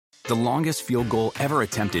The longest field goal ever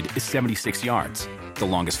attempted is 76 yards. The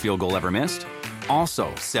longest field goal ever missed?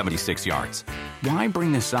 Also 76 yards. Why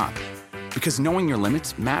bring this up? Because knowing your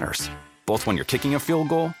limits matters, both when you're kicking a field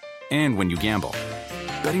goal and when you gamble.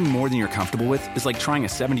 Betting more than you're comfortable with is like trying a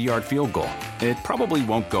 70-yard field goal. It probably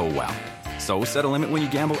won't go well. So set a limit when you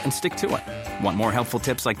gamble and stick to it. Want more helpful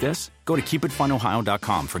tips like this? Go to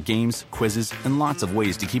keepitfunohio.com for games, quizzes, and lots of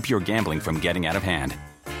ways to keep your gambling from getting out of hand.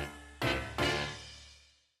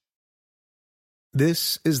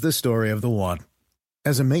 This is the story of the one.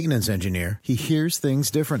 As a maintenance engineer, he hears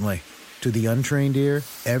things differently. To the untrained ear,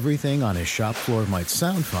 everything on his shop floor might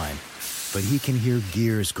sound fine, but he can hear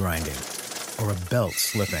gears grinding or a belt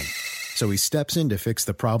slipping. So he steps in to fix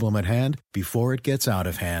the problem at hand before it gets out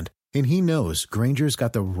of hand. And he knows Grainger's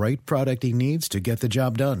got the right product he needs to get the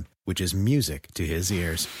job done, which is music to his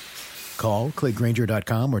ears. Call, click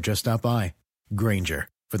Grainger.com, or just stop by. Grainger,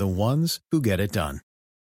 for the ones who get it done.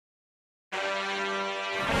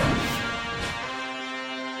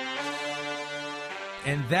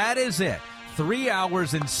 And that is it. 3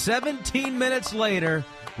 hours and 17 minutes later,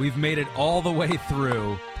 we've made it all the way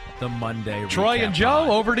through the Monday Troy recap and Joe, pod.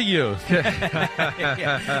 over to you.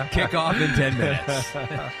 Kick off in 10 minutes.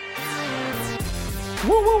 Woo,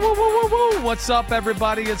 woo, woo, woo, woo, woo. What's up,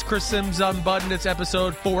 everybody? It's Chris Sims Unbuttoned. It's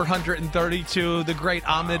episode 432. The great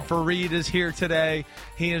Ahmed Fareed is here today.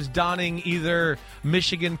 He is donning either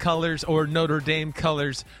Michigan colors or Notre Dame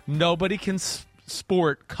colors. Nobody can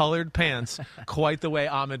sport colored pants quite the way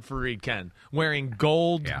Ahmed Fareed can. Wearing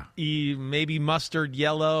gold, maybe mustard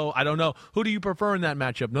yellow. I don't know. Who do you prefer in that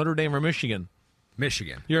matchup, Notre Dame or Michigan?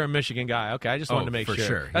 Michigan. You're a Michigan guy. Okay, I just wanted to make for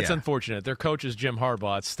sure. That's yeah. unfortunate. Their coach is Jim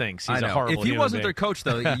Harbaugh. It stinks. He's I know. a horrible If he human wasn't being. their coach,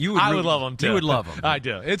 though, you would I would love him too. You would love him. I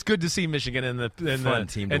do. It's good to see Michigan in the Fun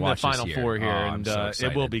team to watch Final this year. Four here, Oh, and I'm so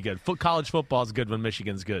it will excited. be good. College football is good when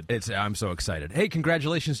Michigan's good. I'm so excited. Hey,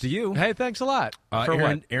 congratulations to you. Hey, thanks a lot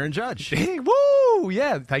for Aaron Judge. Hey, woo!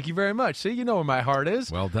 Yeah, thank you very much. See, you know where my heart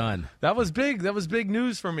is. Well done. That was big. That was big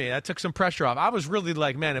news for me. That took some pressure off. I was really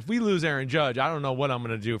like, man, if we lose Aaron Judge, I don't know what I'm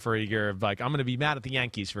going to do for a year. Like, I'm going to be mad at the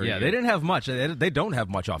Yankees for a year. Yeah, they didn't have much. They don't have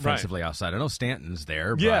much offensively outside. I know Stanton's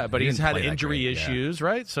there. But he he's didn't had play that injury great. issues,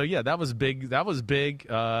 right? So, yeah, that was big. That was big.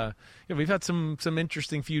 We've had some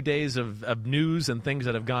interesting few days of news and things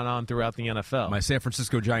that have gone on throughout the NFL. My San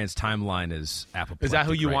Francisco Giants timeline is apoplectic. Is that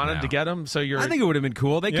who you right wanted now. to get him? So I think it would have been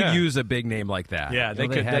cool. They Yeah. could use a big name like that. Yeah, they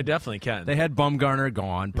could. They definitely can. They had Bumgarner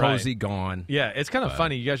gone, Right. Posey gone. Yeah, it's kind of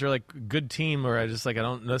funny. You guys are like a good team, or I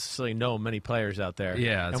don't necessarily know many players out there.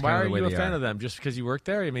 Yeah, it's and why kinda are the way you a they fan are. of them? Just because you work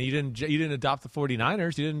there? I mean, you didn't adopt the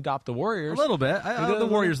 49ers. You didn't adopt the Warriors. A little bit. The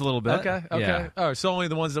Warriors a little bit. Okay. Yeah. Oh, so only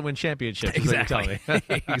the ones that win championships. is what you're telling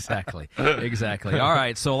Exactly. me. Exactly. All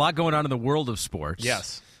right. So a lot going on in the world of sports.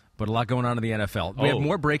 Yes. But a lot going on in the NFL. We have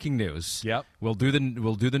more breaking news. Yep. We'll do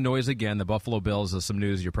the noise again. The Buffalo Bills is some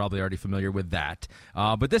news. You're probably already familiar with that.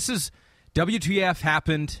 But this is WTF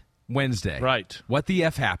happened Wednesday. Right. What the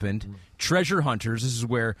F happened. Treasure Hunters. This is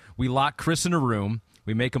where we lock Chris in a room.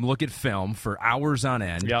 We make him look at film for hours on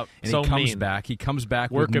end. Yep. And So he comes mean. back. He comes back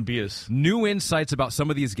Work with abuse. new insights about some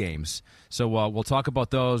of these games. So we'll talk about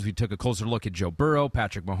those. We took a closer look at Joe Burrow,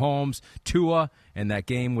 Patrick Mahomes, Tua, and that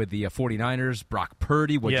game with the 49ers, Brock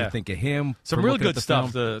Purdy. What'd you think of him? Some from real looking at good the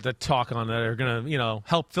stuff film? to talk on that are going to,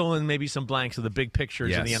 help fill in maybe some blanks of the big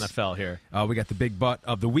pictures in the Yes. NFL here. We got the Big Butt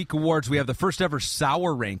of the Week awards. We have the first ever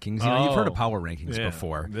sour rankings. You've heard of power rankings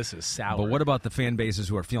before. This is sour. But what about the fan bases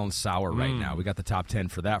who are feeling sour right now? We got the top 10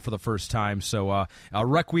 for that for the first time. So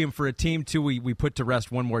Requiem for a team, too. We put to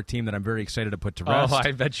rest one more team that I'm very excited to put to rest. Oh,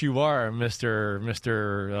 I bet you are,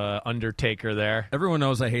 Mr. Undertaker there. Everyone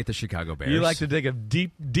knows I hate the Chicago Bears. You like to dig a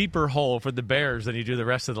deeper hole for the Bears than you do the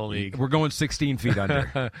rest of the league. We're going 16 feet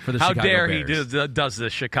under for the How Chicago dare Bears. he does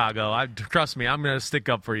this, Chicago. Trust me, I'm going to stick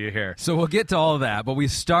up for you here. So we'll get to all of that, but we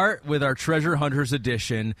start with our Treasure Hunters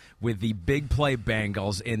edition with the big play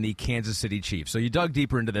Bengals and the Kansas City Chiefs. So you dug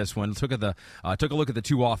deeper into this one, took a look at the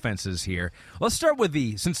two offenses here. Let's start with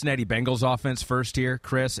the Cincinnati Bengals offense first here,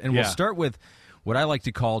 Chris, and we'll start with what I like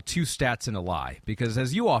to call two stats and a lie, because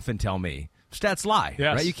as you often tell me, stats lie,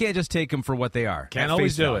 right? You can't just take them for what they are. Can't at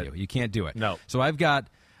always face do value. it. You can't do it. No. So I've got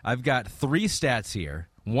three stats here.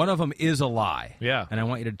 One of them is a lie. Yeah. And I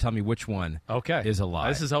want you to tell me which one is a lie.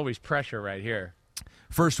 This is always pressure right here.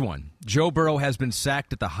 First one, Joe Burrow has been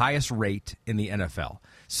sacked at the highest rate in the NFL.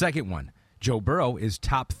 Second one, Joe Burrow is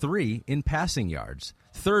top 3 in passing yards.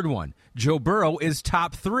 Third one, Joe Burrow is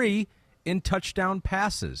top 3 in touchdown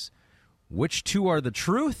passes. Which two are the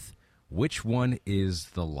truth? Which one is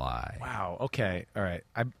the lie? Wow. Okay. All right.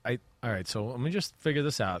 All right. So let me just figure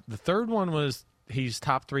this out. The third one was he's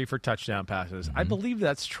top 3 for touchdown passes. I believe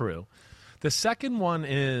that's true. The second one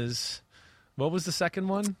is, what was the second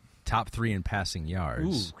one? Top 3 in passing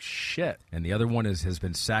yards. Ooh, shit. And the other one has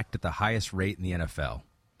been sacked at the highest rate in the NFL.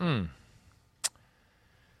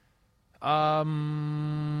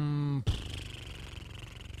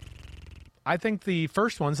 I think the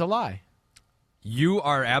first one's a lie. You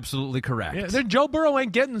are absolutely correct. Yeah, Joe Burrow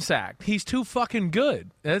ain't getting sacked. He's too fucking good.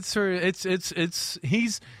 He's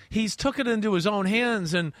took it into his own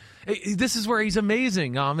hands, and this is where he's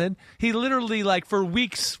amazing, Ahmed. He literally, like, for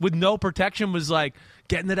weeks with no protection was like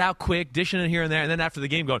getting it out quick, dishing it here and there, and then after the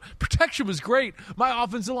game going, protection was great. My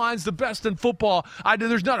offensive line's the best in football.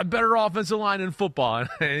 There's not a better offensive line in football,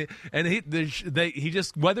 and he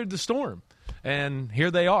just weathered the storm. And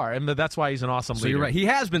here they are, and that's why he's an awesome leader. So you're right. He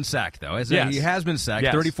has been sacked, though. Yes. He has been sacked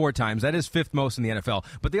 34 times. That is 5th most in the NFL.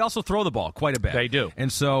 But they also throw the ball quite a bit. They do.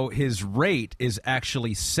 And so his rate is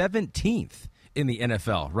actually 17th in the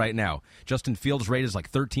NFL right now. Justin Fields' rate is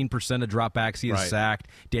like 13% of dropbacks. He is sacked.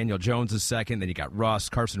 Daniel Jones is second. Then you got Russ,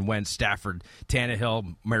 Carson Wentz, Stafford,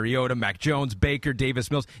 Tannehill, Mariota, Mac Jones, Baker,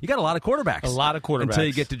 Davis Mills. You got a lot of quarterbacks. A lot of quarterbacks. Until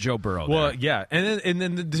you get to Joe Burrow. Well, there. yeah. And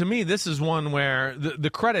then to me, this is one where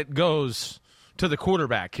the credit goes to the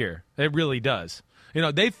quarterback here. It really does. You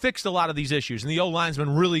know, they've fixed a lot of these issues, and the O-line's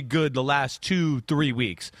been really good the last 2-3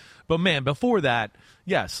 weeks. But, man, before that,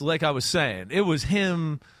 yes, like I was saying, it was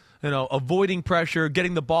him, avoiding pressure,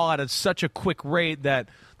 getting the ball out at such a quick rate that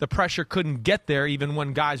the pressure couldn't get there even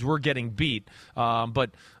when guys were getting beat. But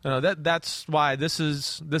that's why this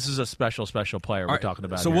is a special player we're talking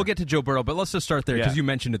about. So here. we'll get to Joe Burrow, but let's just start there because you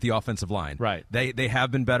mentioned it, the offensive line. Right. They have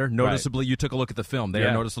been better. Noticeably, you took a look at the film. They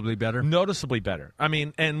are noticeably better. Noticeably better. I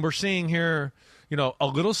mean, and we're seeing here, a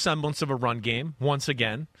little semblance of a run game once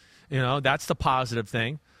again. That's the positive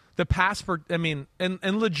thing. The pass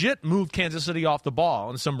and legit moved Kansas City off the ball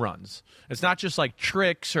on some runs. It's not just like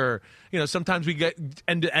tricks or, sometimes we get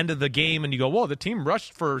end of the game and you go, whoa, the team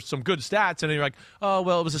rushed for some good stats. And then you're like, oh,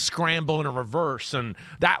 well, it was a scramble and a reverse, and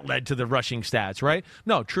that led to the rushing stats, right?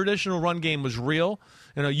 No, traditional run game was real.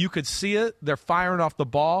 You could see it. They're firing off the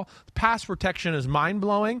ball. The pass protection is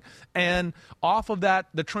mind-blowing. And off of that,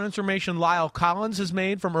 the transformation Lyle Collins has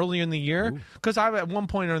made from earlier in the year, because I at one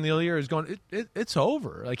point in the year is going, it's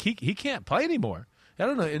over. Like, he can't play anymore. I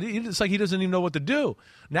don't know. It's like he doesn't even know what to do.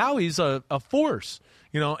 Now he's a force,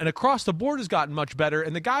 and across the board has gotten much better.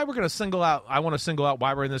 And the guy we're going to single out, I want to single out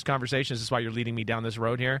why we're in this conversation, this is why you're leading me down this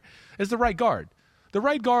road here, is the right guard. The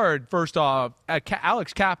right guard, first off,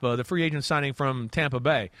 Alex Kappa, the free agent signing from Tampa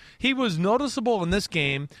Bay, he was noticeable in this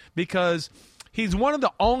game because he's one of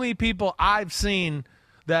the only people I've seen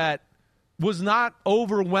that was not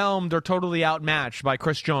overwhelmed or totally outmatched by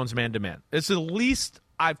Chris Jones man-to-man. It's the least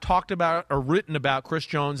I've talked about or written about Chris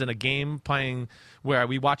Jones in a game playing where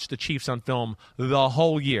we watched the Chiefs on film the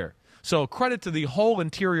whole year. So credit to the whole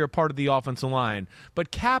interior part of the offensive line. But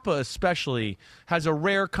Kappa especially has a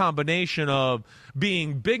rare combination of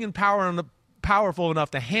being big and powerful enough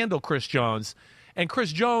to handle Chris Jones. And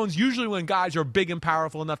Chris Jones, usually when guys are big and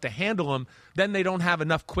powerful enough to handle him, then they don't have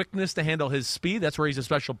enough quickness to handle his speed. That's where he's a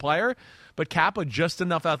special player. But Kappa, just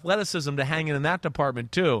enough athleticism to hang in that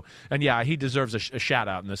department, too. And, yeah, he deserves a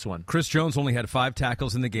shout-out in this one. Chris Jones only had 5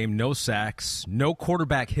 tackles in the game, no sacks, no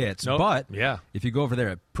quarterback hits. Nope. But if you go over there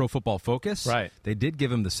at Pro Football Focus, they did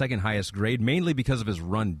give him the second highest grade, mainly because of his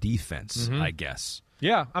run defense, I guess.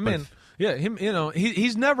 Yeah, I mean,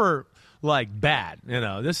 he's never – like bad,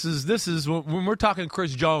 This is when we're talking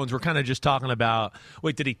Chris Jones, we're kind of just talking about,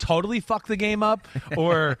 wait, did he totally fuck the game up,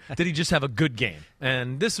 or did he just have a good game?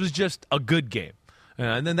 And this was just a good game.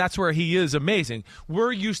 And then that's where he is amazing.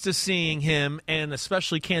 We're used to seeing him, and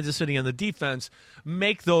especially Kansas City on the defense,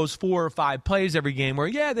 make those 4 or 5 plays every game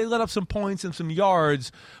where, they let up some points and some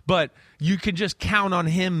yards, but you can just count on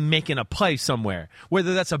him making a play somewhere,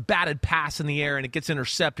 whether that's a batted pass in the air and it gets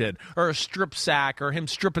intercepted, or a strip sack, or him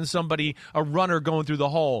stripping somebody, a runner going through the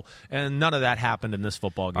hole, and none of that happened in this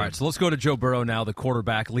football game. All right, so let's go to Joe Burrow now, the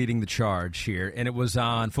quarterback leading the charge here, and it was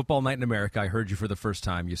on Football Night in America. I heard you for the first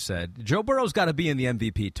time. You said, Joe Burrow's got to be in the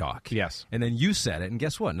MVP talk. Yes. And then you said it, and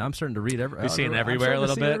guess what? Now I'm starting to read You're seeing everywhere a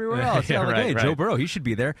little bit? Everywhere else. Hey, Joe Burrow, he should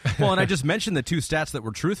be there. Well, and I just mentioned the 2 stats that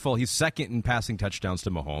were truthful. He's second in passing touchdowns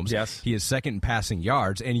to Mahomes. Yes. He is second in passing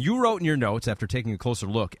yards. And you wrote in your notes after taking a closer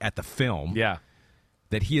look at the film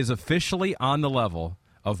that he is officially on the level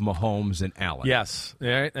of Mahomes and Allen. Yes.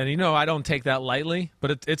 And I don't take that lightly,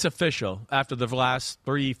 but it's official after the last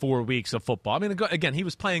 3-4 weeks of football. I mean, again, he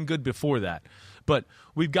was playing good before that. But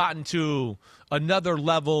we've gotten to another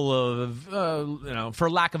level of, for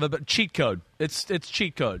lack of a cheat code. It's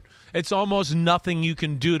cheat code. It's almost nothing you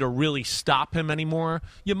can do to really stop him anymore.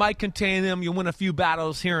 You might contain him. You win a few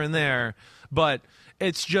battles here and there. But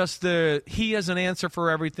It's just he has an answer for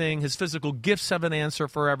everything. His physical gifts have an answer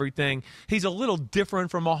for everything. He's a little different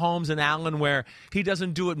from Mahomes and Allen, where he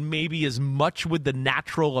doesn't do it maybe as much with the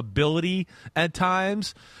natural ability at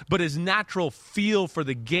times, but his natural feel for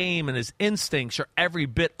the game and his instincts are every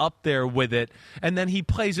bit up there with it. And then he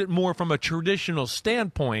plays it more from a traditional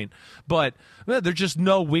standpoint, but there's just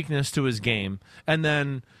no weakness to his game. And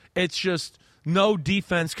then it's just no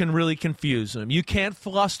defense can really confuse him. You can't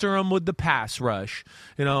fluster him with the pass rush.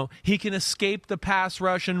 He can escape the pass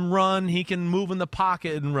rush and run. He can move in the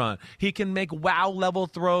pocket and run. He can make wow-level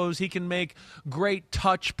throws. He can make great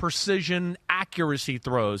touch, precision, accuracy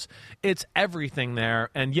throws. It's everything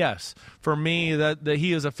there. And yes, for me, that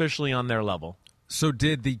he is officially on their level. So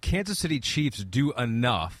did the Kansas City Chiefs do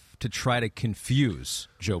enough to try to confuse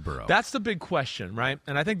Joe Burrow? That's the big question, right?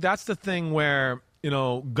 And I think that's the thing where,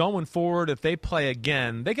 going forward, if they play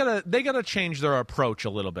again, they gotta change their approach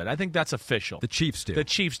a little bit. I think that's official. The Chiefs do. The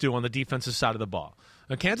Chiefs do on the defensive side of the ball.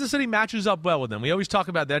 Now, Kansas City matches up well with them. We always talk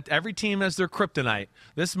about that. Every team has their kryptonite.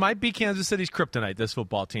 This might be Kansas City's kryptonite, this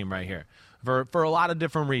football team right here, for a lot of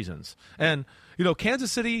different reasons. And,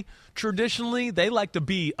 Kansas City, traditionally, they like to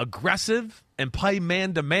be aggressive and play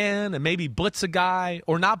man-to-man and maybe blitz a guy,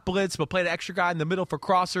 or not blitz, but play the extra guy in the middle for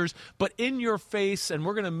crossers, but in your face, and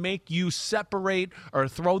we're going to make you separate or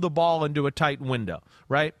throw the ball into a tight window,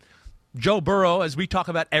 right? Joe Burrow, as we talk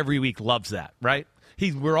about every week, loves that, right?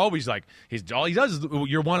 We're always like, all he does is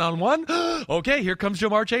you're one-on-one. Okay, here comes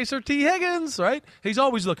Jamar Chase or T. Higgins, right? He's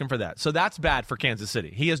always looking for that. So that's bad for Kansas City.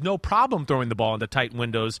 He has no problem throwing the ball into tight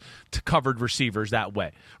windows to covered receivers that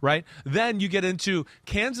way, right? Then you get into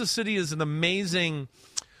Kansas City is an amazing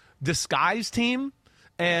disguise team,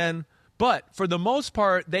 but for the most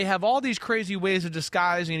part, they have all these crazy ways of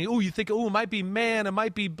disguising. You think, it might be man, it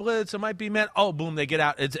might be blitz, it might be man. Oh, boom, they get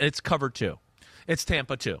out. It's cover 2. It's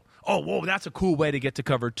Tampa 2. Oh, whoa, that's a cool way to get to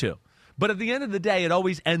cover 2. But at the end of the day, it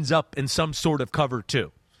always ends up in some sort of cover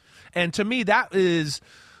 2. And to me, that is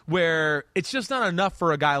where it's just not enough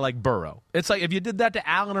for a guy like Burrow. It's like if you did that to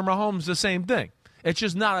Allen or Mahomes, the same thing. It's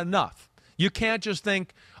just not enough. You can't just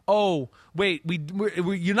think, oh, wait,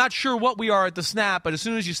 you're not sure what we are at the snap, but as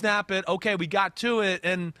soon as you snap it, okay, we got to it.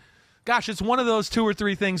 And, gosh, it's one of those 2 or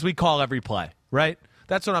 3 things we call every play, right?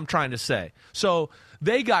 That's what I'm trying to say. So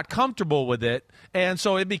they got comfortable with it, and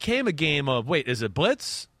so it became a game of, wait, is it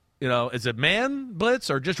blitz? Is it man blitz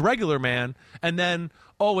or just regular man? And then,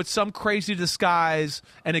 it's some crazy disguise,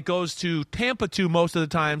 and it goes to Tampa 2 most of the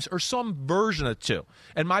times, or some version of 2.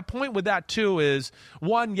 And my point with that, too, is,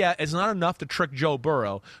 1, it's not enough to trick Joe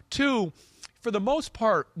Burrow. 2, for the most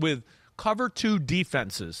part, with cover 2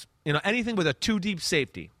 defenses, anything with a 2-deep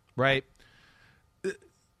safety, right?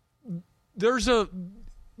 There's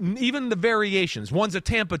even the variations. One's a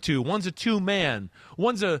Tampa 2, one's a 2-man,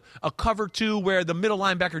 one's a cover 2 where the middle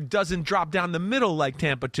linebacker doesn't drop down the middle like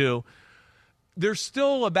Tampa 2. There's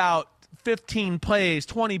still about 15 plays,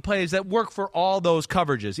 20 plays that work for all those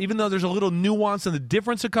coverages. Even though there's a little nuance in the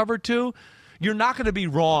difference of cover 2, you're not going to be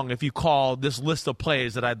wrong if you call this list of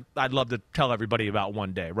plays that I'd love to tell everybody about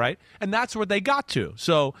one day, right? And that's what they got to.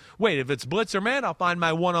 So, wait, if it's blitz or man, I'll find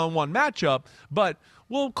my one-on-one matchup, but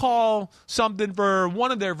we'll call something for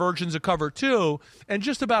one of their versions of cover 2, and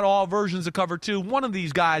just about all versions of cover 2, one of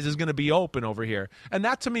these guys is going to be open over here. And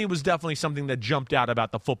that, to me, was definitely something that jumped out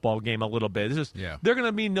about the football game a little bit. It's just, they're going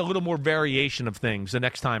to need a little more variation of things the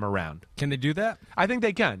next time around. Can they do that? I think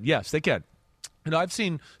they can. Yes, they can. I've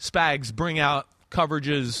seen Spags bring out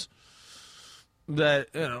coverages that,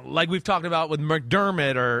 like we've talked about with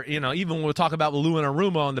McDermott, or, even when we'll talk about with Lou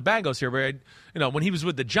Anarumo on the Bengals here, where, when he was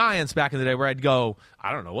with the Giants back in the day, where I'd go,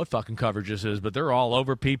 I don't know what fucking coverage this is, but they're all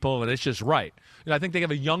over people, and it's just right. I think they have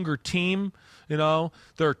a younger team.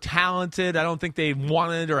 They're talented. I don't think they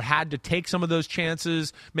wanted or had to take some of those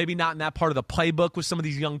chances, maybe not in that part of the playbook with some of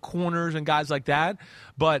these young corners and guys like that.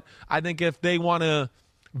 But I think if they want to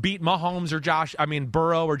beat Mahomes or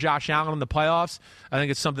Burrow or Josh Allen in the playoffs, I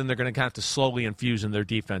think it's something they're going to have to slowly infuse in their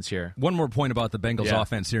defense here. One more point about the Bengals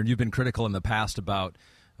offense here, and you've been critical in the past about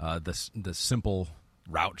the simple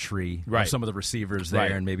route tree of some of the receivers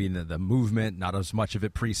there, and maybe the movement, not as much of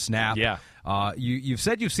it pre-snap. Yeah. You've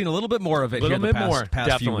said you've seen a little bit more of it here in the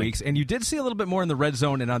past few weeks, and you did see a little bit more in the red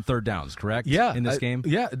zone and on third downs, correct? Yeah. In this game?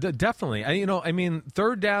 Yeah, definitely.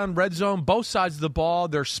 Third down, red zone, both sides of the ball,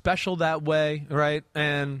 they're special that way, right?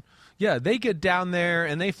 And, they get down there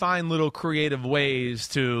and they find little creative ways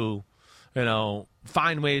to,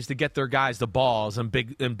 find ways to get their guys the balls in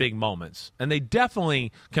big moments. And they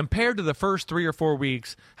definitely, compared to the first 3 or 4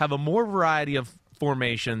 weeks, have a more variety of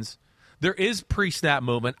formations. There is pre-snap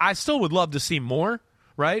movement. I still would love to see more,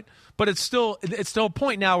 right? But it's still a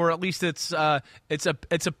point now where at least it's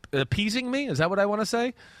appeasing me. Is that what I want to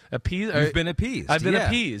say? You've been appeased. I've been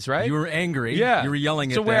appeased, right? You were angry. Yeah. You were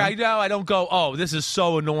yelling at them. So where I don't go, oh, this is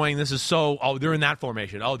so annoying. This is so, oh, they're in that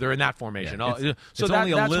formation. Oh, they're in that formation. Yeah, so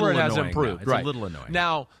only that's where it has annoying improved. Now. It's right. a little annoying.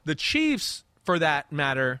 Now, the Chiefs, for that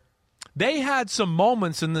matter, they had some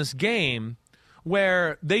moments in this game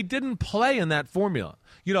where they didn't play in that formula.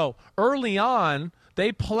 Early on,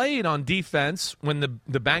 they played on defense when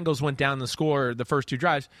the Bengals went down the score the first two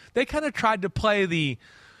drives. They kind of tried to play the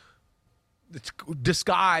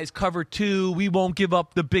disguise, cover two, we won't give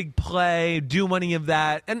up the big play, do any of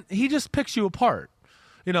that. And he just picks you apart.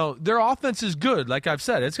 Their offense is good, like I've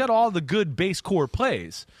said. It's got all the good base core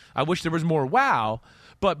plays. I wish there was more wow.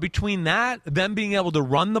 But between that, them being able to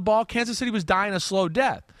run the ball, Kansas City was dying a slow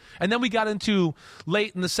death. And then we got into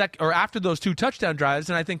late in the second, or after those two touchdown drives,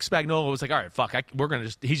 and I think Spagnuolo was like, all right, fuck,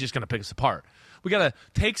 he's just going to pick us apart. We got to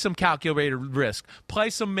take some calculated risk,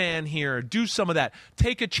 play some man here, do some of that.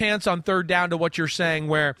 Take a chance on third down to what you're saying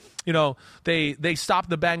where, they stop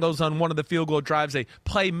the Bengals on one of the field goal drives. They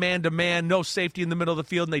play man-to-man, no safety in the middle of the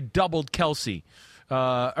field, and they doubled Kelsey.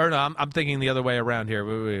 Or no, I'm thinking the other way around here.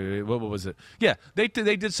 Wait, what was it? Yeah, they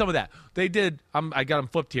did some of that. They did. I got them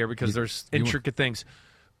flipped here because there's intricate things.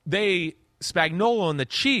 Spagnuolo and the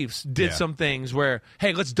Chiefs did some things where,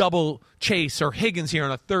 hey, let's double Chase or Higgins here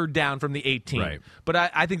on a third down from the 18. Right. But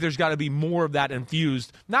I think there's got to be more of that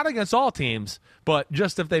infused, not against all teams, but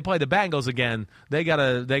just if they play the Bengals again, they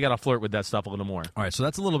gotta flirt with that stuff a little more. All right, so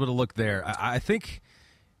that's a little bit of look there. I think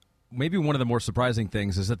maybe one of the more surprising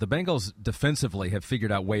things is that the Bengals defensively have figured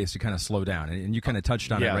out ways to kind of slow down, and you kind of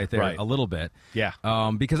touched on it right there a little bit. Yeah.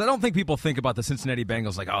 Because I don't think people think about the Cincinnati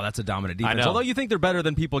Bengals like, oh, that's a dominant defense. I know. Although you think they're better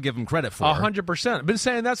than people give them credit for. 100%. I've been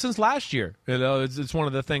saying that since last year. It's one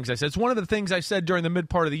of the things I said. It's one of the things I said during the mid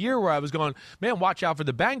part of the year where I was going, man, watch out for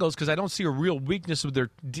the Bengals because I don't see a real weakness with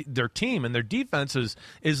their team, and their defense is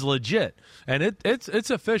legit. And it's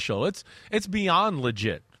official. It's beyond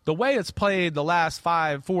legit. The way it's played the last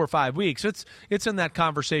 4 or 5 weeks, it's in that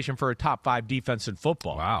conversation for a top 5 defense in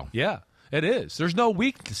football. Wow. Yeah, it is. There's no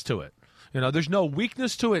weakness to it. There's no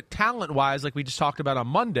weakness to it talent-wise like we just talked about on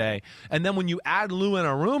Monday. And then when you add Lou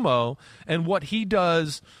Anarumo and what he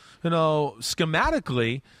does,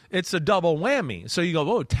 schematically, it's a double whammy. So you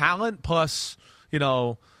go, talent plus,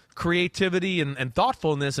 creativity and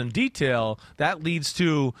thoughtfulness and detail, that leads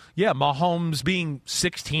to, Mahomes being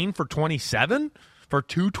 16 for 27 for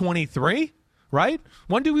 223, right?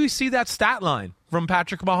 When do we see that stat line from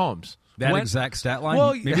Patrick Mahomes? Exact stat line?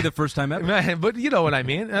 Well, maybe the first time ever. But you know what I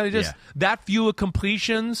mean. That few of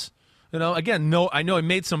completions. Again, I know he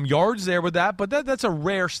made some yards there with that, but that's a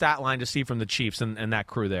rare stat line to see from the Chiefs and that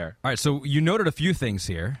crew there. All right, so you noted a few things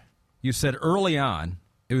here. You said early on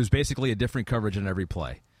it was basically a different coverage in every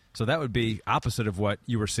play. So that would be opposite of what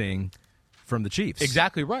you were seeing from the Chiefs.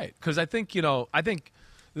 Exactly right. Because I think I think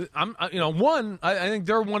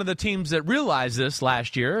they're one of the teams that realized this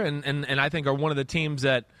last year, and I think are one of the teams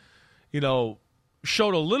that,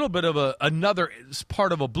 showed a little bit of another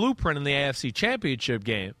part of a blueprint in the AFC Championship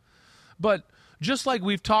game. But just like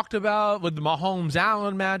we've talked about with the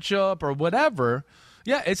Mahomes-Allen matchup or whatever,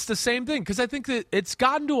 it's the same thing. Because I think that it's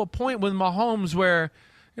gotten to a point with Mahomes where,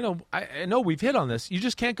 I know we've hit on this. You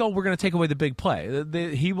just can't go, we're going to take away the big play.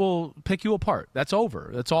 He will pick you apart. That's over.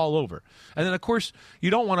 That's all over. And then, of course, you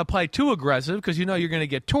don't want to play too aggressive because you know you're going to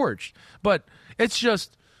get torched. But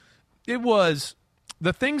it was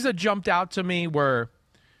the things that jumped out to me were,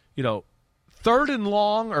 third and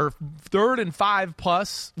long or third and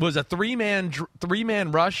 5+ was a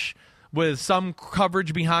three-man rush with some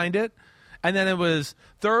coverage behind it. And then it was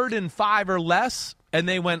third and 5 or less, and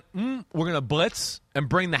they went, we're going to blitz and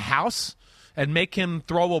bring the house and make him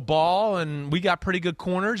throw a ball, and we got pretty good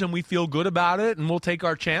corners, and we feel good about it, and we'll take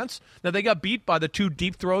our chance. Now, they got beat by the 2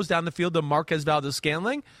 deep throws down the field to Marquez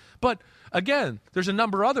Valdes-Scantling, but, again, there's a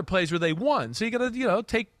number of other plays where they won, so you got to,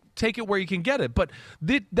 take it where you can get it. But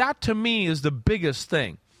that, to me, is the biggest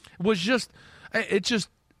thing.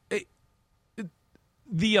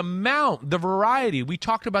 The amount, the variety. We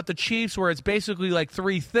talked about the Chiefs where it's basically like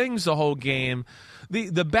 3 things the whole game.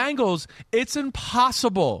 The Bengals, it's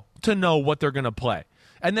impossible to know what they're going to play.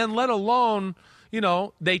 And then let alone,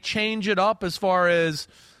 they change it up as far as,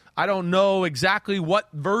 I don't know exactly what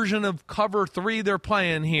version of cover 3 they're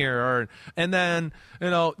playing here. And then,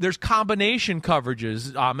 there's combination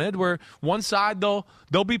coverages, Ahmed, where one side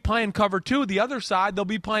they'll be playing cover 2. The other side, they'll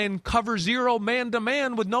be playing cover 0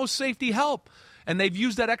 man-to-man with no safety help. And they've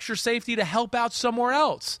used that extra safety to help out somewhere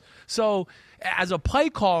else. So as a play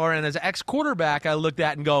caller and as an ex-quarterback, I looked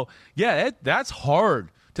at and go, that's hard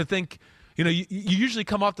to think you usually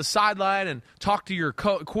come off the sideline and talk to your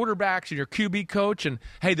quarterbacks and your QB coach, and,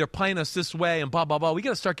 hey, they're playing us this way and blah, blah, blah. We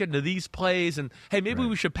got to start getting to these plays, and, hey, maybe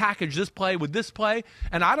we should package this play with this play.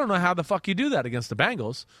 And I don't know how the fuck you do that against the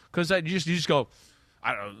Bengals, because you just go,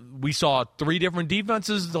 I don't know, we saw 3 different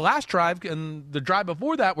defenses the last drive, and the drive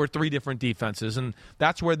before that were 3 different defenses, and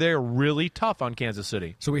that's where they're really tough on Kansas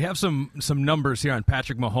City. So we have some numbers here on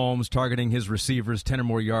Patrick Mahomes targeting his receivers 10 or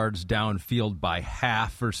more yards downfield by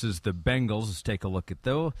half versus the Bengals. Let's take a look at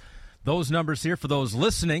those numbers here. For those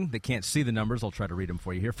listening that can't see the numbers, I'll try to read them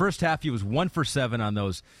for you here. First half, he was 1 for 7 on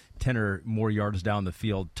those 10 or more yards down the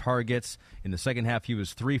field targets. In the second half, he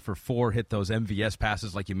was 3 for 4, hit those MVS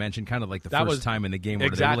passes like you mentioned, kind of like the first time in the game where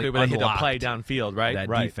exactly they really where they hit a play unlocked downfield, right? that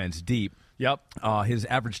right. defense deep. Yep. His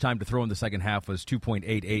average time to throw in the second half was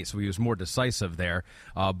 2.88, so he was more decisive there.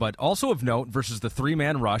 But also of note, versus the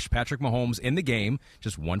 3-man rush, Patrick Mahomes in the game,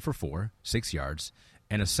 just 1 for 4, 6 yards,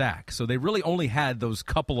 and a sack. So they really only had those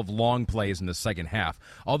couple of long plays in the second half.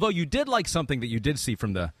 Although you did like something that you did see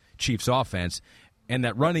from the Chiefs offense, and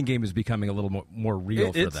that running game is becoming a little more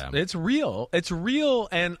real for them. It's real. It's real,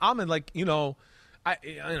 and I'm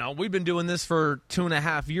we've been doing this for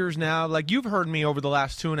 2.5 years now. Like, you've heard me over the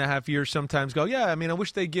last 2.5 years sometimes go, yeah, I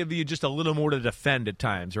wish they give you just a little more to defend at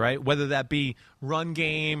times, right? Whether that be run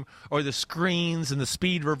game or the screens and the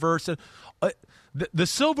speed reverse. The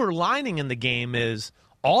silver lining in the game is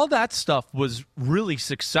all that stuff was really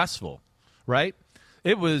successful, right?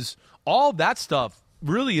 It was all that stuff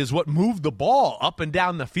really is what moved the ball up and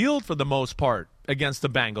down the field for the most part against the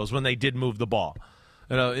Bengals when they did move the ball.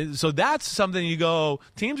 So that's something you go,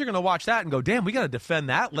 teams are going to watch that and go, damn, we got to defend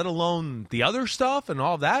that, let alone the other stuff and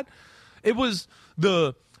all that. It was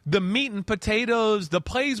the meat and potatoes, the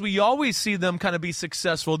plays we always see them kind of be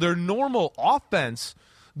successful. Their normal offense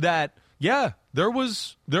that, yeah, there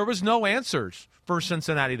was no answers for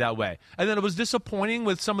Cincinnati that way. And then it was disappointing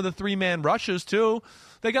with some of the 3-man rushes too.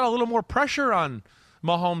 They got a little more pressure on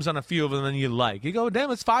Mahomes on a few of them than you like. You go,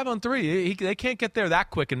 damn, it's 5-on-3. They can't get there that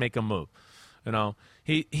quick and make a move.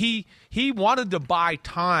 He wanted to buy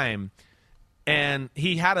time, and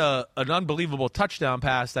he had an unbelievable touchdown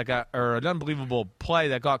pass an unbelievable play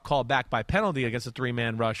that got called back by penalty against a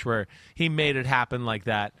 3-man rush where he made it happen like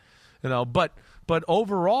that. But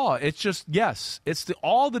overall, it's just, yes, it's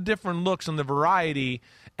all the different looks and the variety,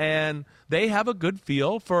 and they have a good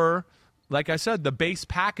feel for, like I said, the base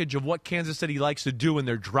package of what Kansas City likes to do in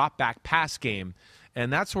their drop-back pass game.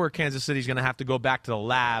 And that's where Kansas City's going to have to go back to the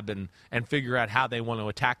lab and figure out how they want to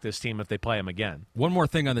attack this team if they play them again. One more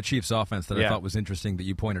thing on the Chiefs offense that I thought was interesting that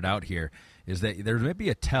you pointed out here is that there may be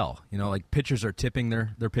a tell. Like pitchers are tipping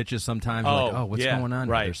their pitches sometimes. What's going on?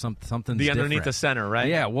 Right. There's something underneath the center, right?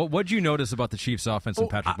 Yeah. What'd you notice about the Chiefs offense and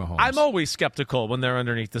Patrick Mahomes? I'm always skeptical when they're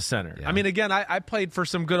underneath the center. Yeah. Again, I played for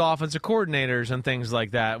some good offensive coordinators and things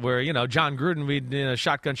like that where, John Gruden, we'd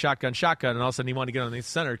shotgun, and all of a sudden he wanted to get underneath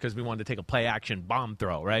the center because we wanted to take a play-action bomb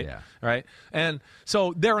throw, right? Yeah. Right? And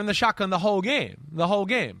so they're in the shotgun the whole game.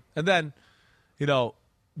 And then,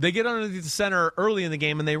 they get underneath the center early in the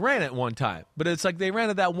game, and they ran it one time. But it's like they ran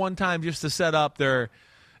it that one time just to set up their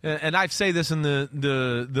 – and I say this in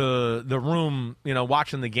the room,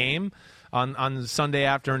 watching the game on Sunday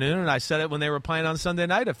afternoon, and I said it when they were playing on Sunday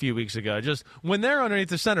night a few weeks ago. Just when they're underneath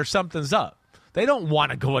the center, something's up. They don't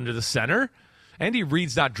want to go under the center. Andy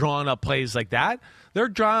Reid's not drawing up plays like that. They're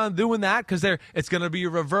doing that because it's going to be a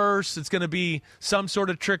reverse. It's going to be some sort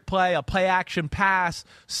of trick play, a play-action pass,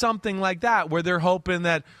 something like that, where they're hoping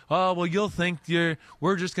that, you'll think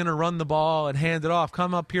we're just going to run the ball and hand it off.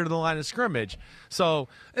 Come up here to the line of scrimmage. So,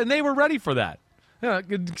 and they were ready for that.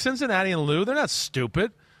 Cincinnati and Lou, they're not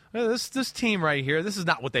stupid. This team right here, this is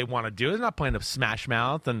not what they want to do. They're not playing a smash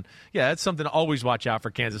mouth. And, yeah, it's something to always watch out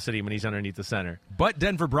for Kansas City when he's underneath the center. But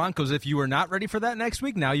Denver Broncos, if you were not ready for that next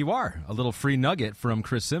week, now you are. A little free nugget from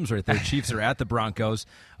Chris Sims right there. Chiefs are at the Broncos.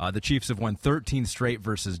 The Chiefs have won 13 straight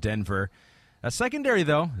versus Denver. That secondary,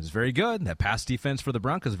 though, is very good. That pass defense for the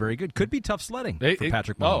Broncos is very good. Could be tough sledding for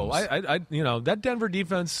Patrick Mahomes. That Denver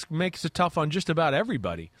defense makes it tough on just about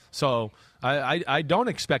everybody. So I don't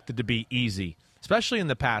expect it to be easy, especially in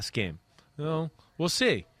the pass game. We'll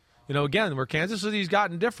see. Again, where Kansas City's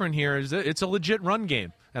gotten different here is that it's a legit run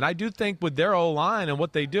game. And I do think with their O-line and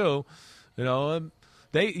what they do,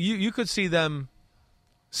 you could see them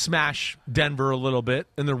smash Denver a little bit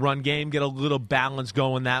in the run game, get a little balance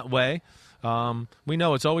going that way. We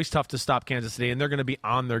know it's always tough to stop Kansas City, and they're going to be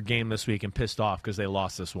on their game this week and pissed off because they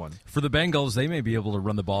lost this one. For the Bengals, they may be able to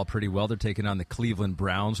run the ball pretty well. They're taking on the Cleveland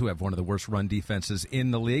Browns, who have one of the worst run defenses in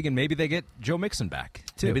the league, and maybe they get Joe Mixon back,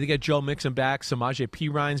 too. Maybe they get Joe Mixon back. Samaje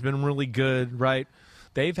Perine's been really good, right?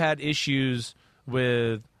 They've had issues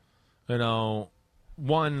with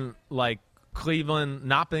one like Cleveland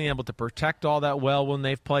not being able to protect all that well when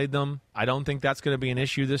they've played them. I don't think that's going to be an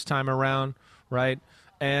issue this time around, right?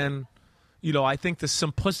 And, I think the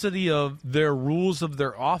simplicity of their rules of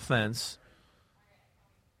their offense,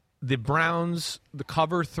 the Browns, the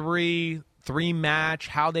cover three match,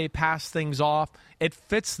 how they pass things off, it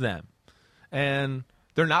fits them. And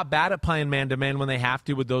they're not bad at playing man-to-man when they have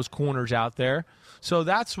to with those corners out there. So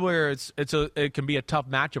that's where it can be a tough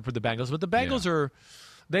matchup for the Bengals. But the Bengals are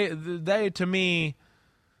they to me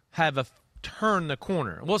have turned the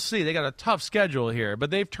corner. We'll see. They got a tough schedule here, but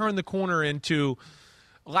they've turned the corner into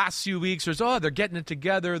last few weeks. They're getting it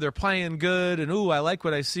together. They're playing good, and I like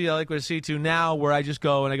what I see. I like what I see too. Now where I just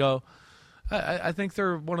go and I go, I think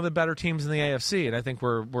they're one of the better teams in the AFC, and I think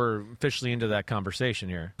we're officially into that conversation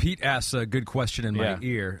here. Pete asks a good question in my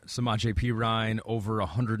ear. Samaje Perine over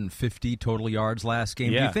 150 total yards last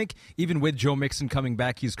game. Do you think even with Joe Mixon coming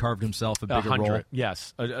back, he's carved himself a bigger role?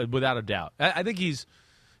 Yes, without a doubt. I think he's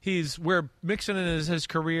where Mixon in his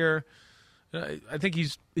career. I think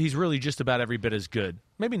he's really just about every bit as good.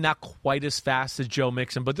 Maybe not quite as fast as Joe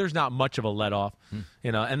Mixon, but there's not much of a let off,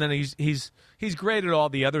 And then he's great at all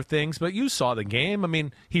the other things. But you saw the game. I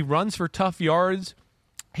mean, he runs for tough yards.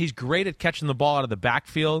 He's great at catching the ball out of the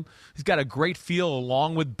backfield. He's got a great feel,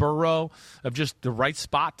 along with Burrow, of just the right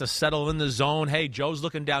spot to settle in the zone. Hey, Joe's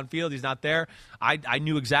looking downfield. He's not there. I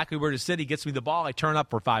knew exactly where to sit. He gets me the ball. I turn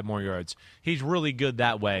up for 5 more yards. He's really good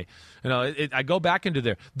that way. I go back into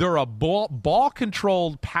there. They're a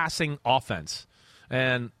ball-controlled passing offense.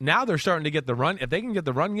 And now they're starting to get the run. If they can get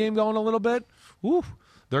the run game going a little bit,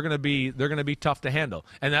 they're going to be tough to handle.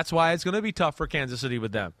 And that's why it's going to be tough for Kansas City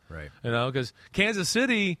with them. Right. Because Kansas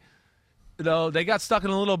City, they got stuck in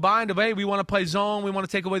a little bind of, hey, we want to play zone. We want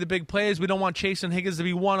to take away the big plays. We don't want Chase and Higgins to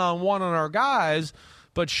be one-on-one on our guys.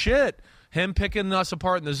 But shit, him picking us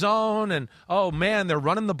apart in the zone, and, oh, man, they're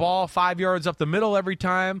running the ball 5 yards up the middle every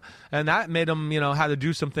time, and that made them, have to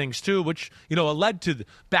do some things too, which, it led to the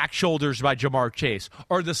back shoulders by Jamar Chase,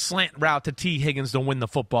 or the slant route to T. Higgins to win the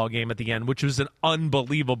football game at the end, which was an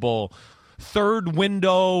unbelievable third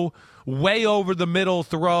window, way over the middle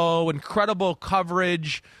throw, incredible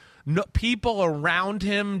coverage. No, people around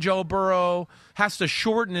him, Joe Burrow, has to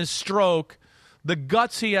shorten his stroke. The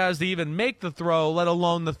guts he has to even make the throw, let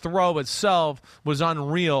alone the throw itself, was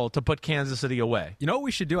unreal to put Kansas City away. You know what we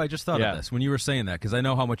should do? I just thought of this when you were saying that, because I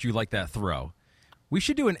know how much you like that throw. We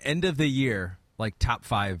should do an end of the year, like top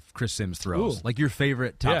 5 Chris Sims throws, like your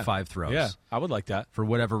favorite top 5 throws. Yeah, I would like that. For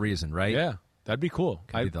whatever reason, right? Yeah, that'd be cool.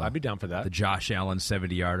 I'd be down for that. The Josh Allen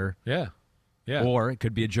 70-yarder. Yeah. Yeah. Or it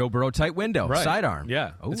could be a Joe Burrow tight window, sidearm.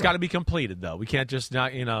 Yeah. Ooh. It's got to be completed, though. We can't just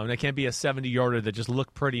not, it can't be a 70-yarder that just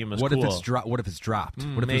looked pretty and was cool. What if it's dropped? What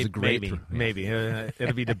if it's a great Maybe.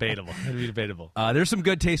 It'll be debatable. There's some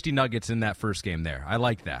good tasty nuggets in that first game there. I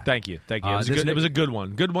like that. Thank you. It was a good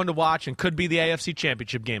one. Good one to watch, and could be the AFC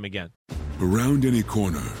Championship game again. Around any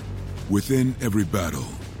corner, within every battle,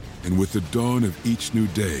 and with the dawn of each new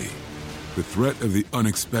day, the threat of the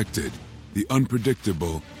unexpected, the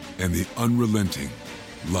unpredictable, and the unrelenting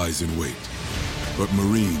lies in wait. But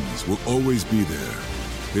Marines will always be there.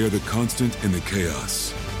 They are the constant in the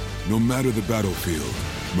chaos. No matter the battlefield,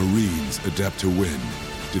 Marines adapt to win,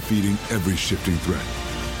 defeating every shifting threat,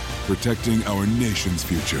 protecting our nation's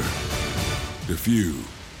future. The few,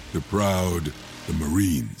 the proud, the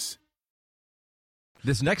Marines.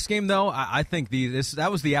 This next game, though, I think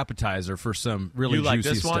that was the appetizer for some really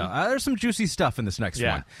juicy stuff. There's some juicy stuff in this next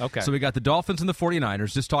one. Okay. So we got the Dolphins and the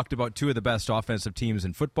 49ers. Just talked about 2 of the best offensive teams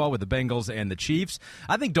in football with the Bengals and the Chiefs.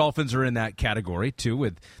 I think Dolphins are in that category, too,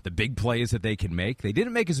 with the big plays that they can make. They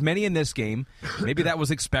didn't make as many in this game. Maybe that was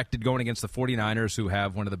expected going against the 49ers, who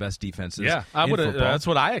have one of the best defenses in football. That's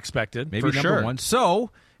what I expected, maybe for number sure. one. So...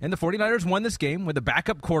 And the 49ers won this game with a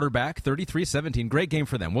backup quarterback, 33-17. Great game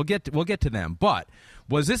for them. We'll get to them. But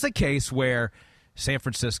was this a case where San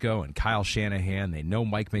Francisco and Kyle Shanahan, they know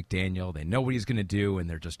Mike McDaniel, they know what he's going to do, and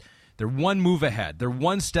they're one move ahead. They're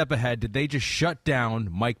one step ahead. Did they just shut down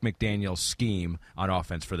Mike McDaniel's scheme on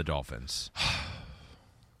offense for the Dolphins?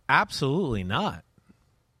 Absolutely not.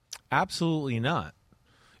 Absolutely not.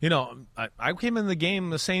 I came in the game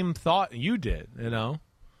the same thought you did,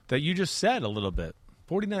 that you just said a little bit.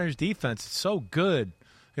 49ers defense is so good.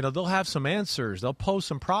 They'll have some answers. They'll pose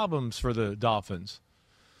some problems for the Dolphins.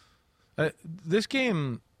 This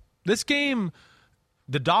game,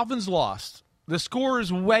 the Dolphins lost. The score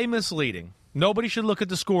is way misleading. Nobody should look at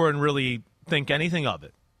the score and really think anything of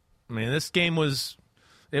it. I mean, this game was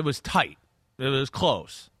tight. It was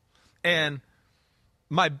close. And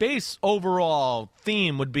my base overall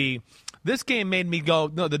theme would be This game made me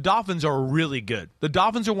go, no, the Dolphins are really good. The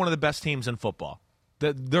Dolphins are one of the best teams in football.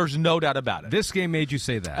 There's no doubt about it. This game made you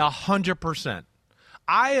say that. 100%.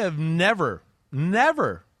 I have never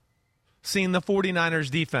seen the 49ers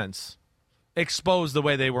defense exposed the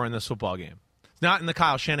way they were in this football game. Not in the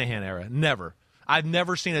Kyle Shanahan era. Never. I've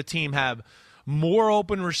never seen a team have more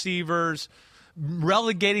open receivers,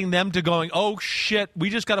 relegating them to going, oh, shit, we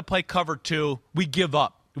just got to play cover 2. We give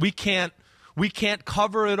up. We can't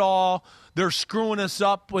cover it all. They're screwing us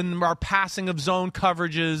up when our passing of zone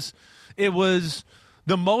coverages. It was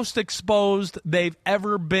the most exposed they've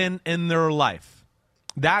ever been in their life.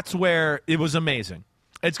 That's where it was amazing.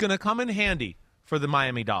 It's going to come in handy for the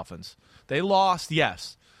Miami Dolphins. They lost,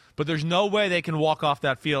 yes, but there's no way they can walk off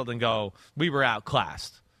that field and go, we were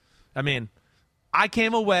outclassed. I mean, I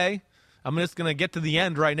came away, I'm just going to get to the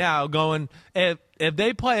end right now, going, if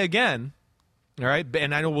they play again, all right,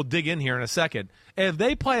 and I know we'll dig in here in a second, if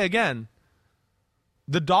they play again,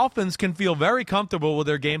 the Dolphins can feel very comfortable with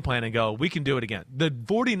their game plan and go, we can do it again. The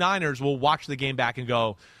 49ers will watch the game back and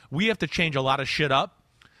go, we have to change a lot of shit up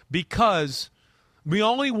because we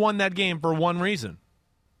only won that game for one reason.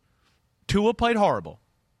 Tua played horrible.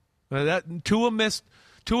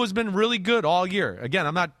 Tua's been really good all year. Again,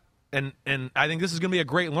 I'm not, and I think this is going to be a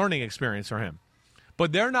great learning experience for him.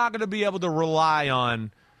 But they're not going to be able to rely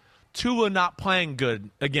on Tua not playing good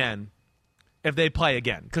again if they play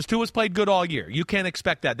again, because Tua's played good all year. You can't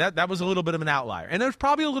expect that. That was a little bit of an outlier. And there's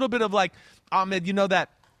probably a little bit of like, Ahmed, you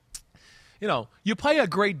play a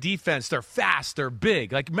great defense. They're fast. They're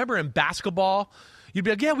big. Like, remember in basketball, you'd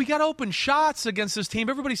be like, yeah, we got open shots against this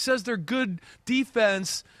team. Everybody says they're good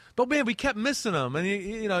defense, but, man, we kept missing them. And,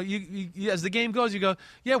 you as the game goes, you go,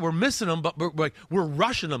 yeah, we're missing them, but we're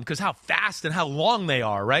rushing them because how fast and how long they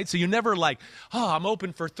are, right? So you're never like, oh, I'm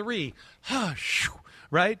open for 3.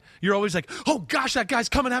 Right? You're always like, oh, gosh, that guy's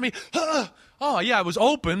coming at me. Oh, yeah, I was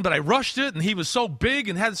open, but I rushed it, and he was so big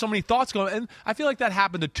and had so many thoughts going. And I feel like that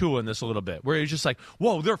happened to Tua in this a little bit, where he's just like,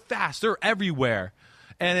 whoa, they're fast. They're everywhere.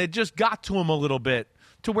 And it just got to him a little bit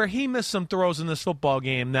to where he missed some throws in this football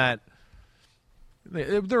game that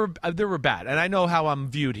they were bad. And I know how I'm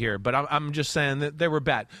viewed here, but I'm just saying that they were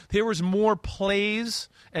bad. There was more plays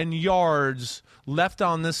and yards left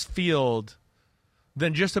on this field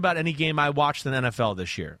than just about any game I watched in the NFL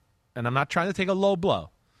this year. And I'm not trying to take a low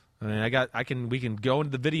blow. I mean, we can go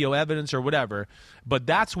into the video evidence or whatever, but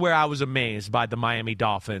that's where I was amazed by the Miami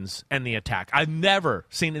Dolphins and the attack. I've never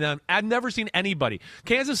seen them. I've never seen anybody.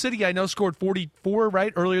 Kansas City, I know, scored 44,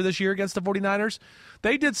 right, earlier this year against the 49ers.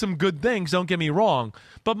 They did some good things, don't get me wrong,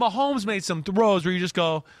 but Mahomes made some throws where you just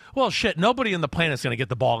go, well, shit, nobody on the planet's going to get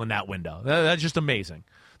the ball in that window. That's just amazing.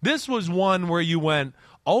 This was one where you went,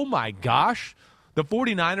 oh, my gosh, the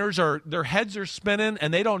 49ers, their heads are spinning,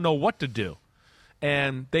 and they don't know what to do.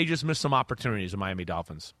 And they just missed some opportunities, the Miami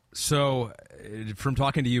Dolphins. So, from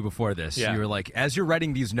talking to you before this, you were like, as you're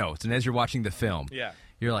writing these notes and as you're watching the film,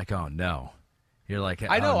 you're like, oh, no. You're like,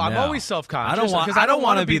 I know. Oh, I'm no. always self-conscious. I don't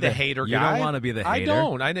want to be the hater guy. You don't want to be the hater. I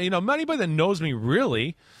don't. Anybody that knows me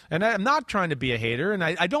really, and I'm not trying to be a hater, and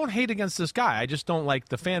I don't hate against this guy. I just don't like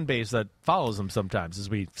the fan base that follows him sometimes, as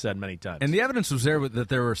we've said many times. And the evidence was there that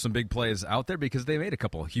there were some big plays out there because they made a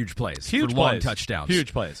couple of huge plays. Huge for plays. Long touchdowns.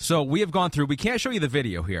 Huge plays. So we have gone through. We can't show you the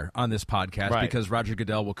video here on this podcast right. because Roger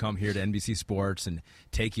Goodell will come here to NBC Sports and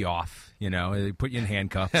take you off. They put you in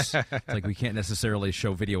handcuffs. It's like we can't necessarily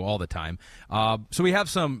show video all the time. So we have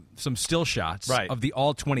some still shots of the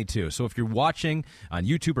all-22. So if you're watching on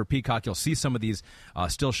YouTube or Peacock, you'll see some of these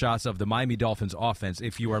still shots of the Miami Dolphins offense.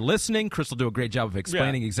 If you are listening, Chris will do a great job of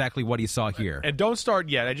explaining exactly what he saw here. And don't start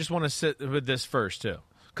yet. I just want to sit with this first, too.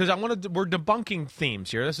 Because we're debunking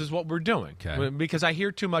themes here. This is what we're doing. Okay. Because I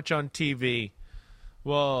hear too much on TV.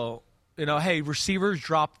 Well, hey, receivers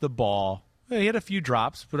dropped the ball. He had a few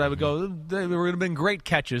drops, but I would go, they would have been great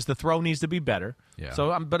catches. The throw needs to be better. Yeah.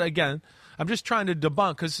 So, but again, I'm just trying to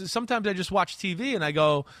debunk because sometimes I just watch TV and I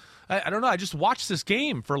go, I don't know, I just watched this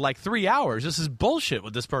game for like 3 hours. This is bullshit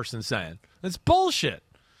what this person's saying. It's bullshit.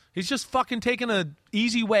 He's just fucking taking an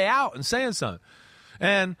easy way out and saying something.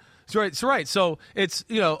 And it's right. So it's,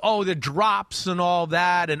 the drops and all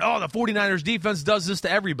that, and, the 49ers defense does this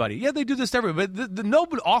to everybody. Yeah, they do this to everybody. But no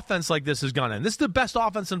offense like this has gone in. This is the best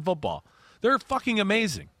offense in football. They're fucking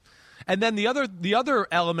amazing. And then the other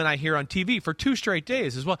element I hear on TV for 2 straight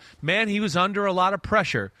days is, well, man, he was under a lot of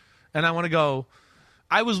pressure. And I want to go,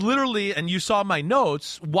 I was literally, and you saw my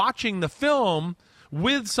notes, watching the film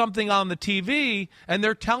with something on the TV, and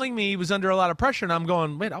they're telling me he was under a lot of pressure, and I'm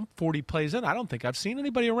going, wait, I'm 40 plays in. I don't think I've seen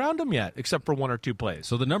anybody around him yet, except for 1 or 2 plays.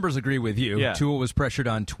 So the numbers agree with you. Yeah. Tua was pressured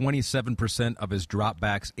on 27% of his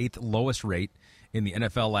dropbacks, 8th lowest rate in the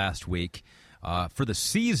NFL last week. For the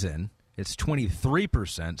season, it's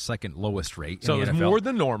 23%, second lowest rate So in the it's NFL. more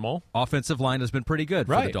than normal. Offensive line has been pretty good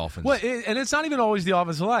for the Dolphins. Well, and it's not even always the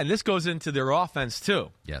offensive line. This goes into their offense,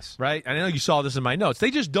 too. Yes. Right? I know you saw this in my notes.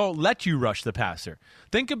 They just don't let you rush the passer.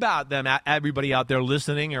 Think about them, everybody out there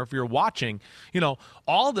listening, or if you're watching,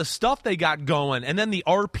 all the stuff they got going, and then the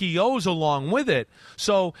RPOs along with it.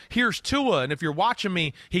 So here's Tua, and if you're watching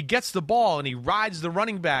me, he gets the ball, and he rides the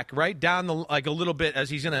running back right down a little bit as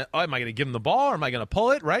he's going to, am I going to give him the ball, or am I going to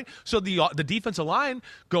pull it, right? So the defensive line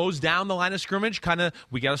goes down the line of scrimmage,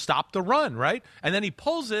 we got to stop the run, right? And then he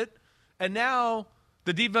pulls it, and now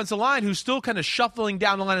the defensive line, who's still kind of shuffling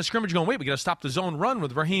down the line of scrimmage, going, wait, we got to stop the zone run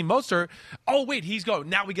with Raheem Mostert. Oh, wait, he's going.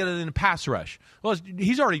 Now we get it in a pass rush. Well,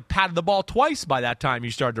 he's already patted the ball twice by that time you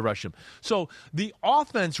started to rush him. So the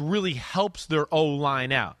offense really helps their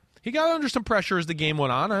O-line out. He got under some pressure as the game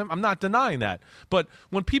went on. I'm not denying that. But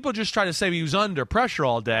when people just try to say he was under pressure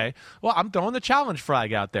all day, well, I'm throwing the challenge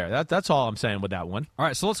flag out there. That's all I'm saying with that one. All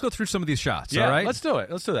right, so let's go through some of these shots, Yeah, all right? let's do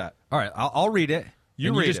it. Let's do that. All right, I'll read it.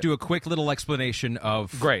 You just do a quick little explanation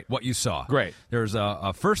of what you saw. Great. There's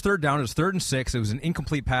a first third down. It was 3rd and 6. It was an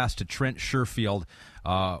incomplete pass to Trent Sherfield.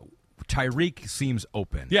 Tyreek seems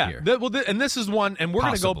open here. And this is one, and we're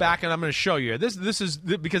going to go Possibly. back, and I'm going to show you. This is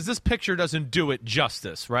because this picture doesn't do it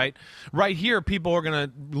justice, right? Right here, people are going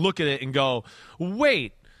to look at it and go,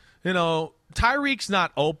 wait, Tyreek's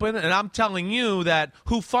not open, and I'm telling you that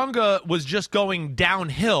Hufanga was just going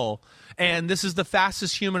downhill, and this is the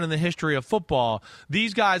fastest human in the history of football.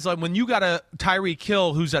 These guys, like when you got a Tyreek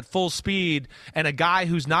Hill who's at full speed and a guy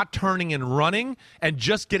who's not turning and running and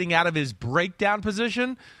just getting out of his breakdown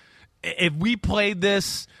position, if we played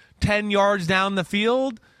this 10 yards down the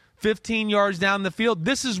field, 15 yards down the field,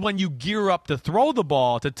 this is when you gear up to throw the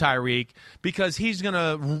ball to Tyreek because he's going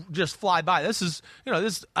to just fly by. This is,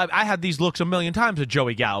 I had these looks a million times with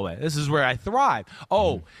Joey Galloway. This is where I thrive.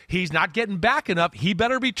 Oh, he's not getting back enough. He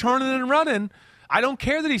better be turning and running. I don't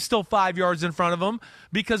care that he's still 5 yards in front of him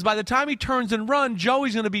because by the time he turns and runs,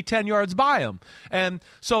 Joey's going to be 10 yards by him. And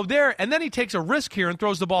so and then he takes a risk here and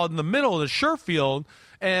throws the ball in the middle of the Sherfield,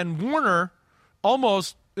 and Warner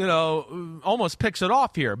almost picks it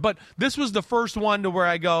off here. But this was the first one to where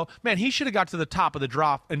I go, man, he should have got to the top of the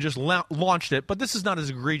drop and just launched it. But this is not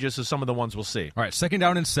as egregious as some of the ones we'll see. All right, 2nd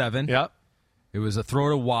down and 7. Yep. It was a throw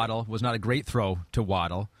to Waddle. It was not a great throw to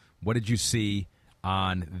Waddle. What did you see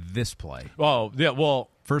on this play? Oh, yeah,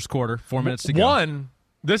 well. First quarter, 4 minutes to go. One,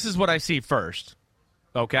 this is what I see first.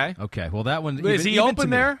 Okay? Okay, well, that one. Is he open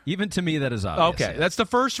there? Even to me, that is obvious. Okay, that's the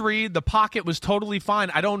first read. The pocket was totally fine.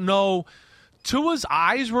 I don't know. Tua's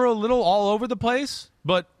eyes were a little all over the place,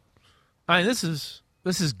 but I mean, this is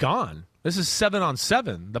gone. This is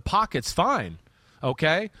 7-on-7. The pocket's fine.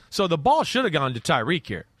 Okay, so the ball should have gone to Tyreek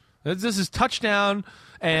here. This is touchdown,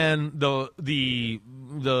 and the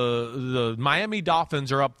Miami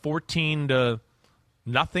Dolphins are up 14-0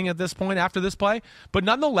 at this point after this play. But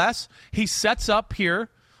nonetheless, he sets up here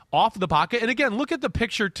off the pocket. And again, look at the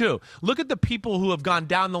picture, too. Look at the people who have gone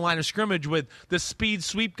down the line of scrimmage with the speed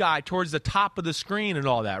sweep guy towards the top of the screen and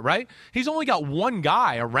all that, right? He's only got one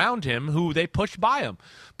guy around him who they pushed by him.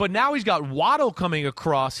 But now he's got Waddle coming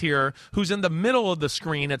across here who's in the middle of the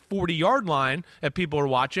screen at 40-yard line that people are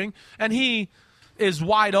watching. And he is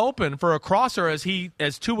wide open for a crosser as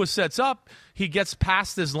Tua sets up. He gets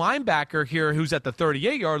past this linebacker here who's at the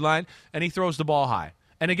 38-yard line, and he throws the ball high.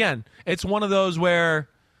 And again, it's one of those where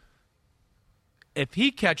if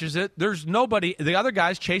he catches it, there's nobody. The other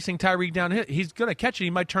guy's chasing Tyreek down. He's going to catch it. He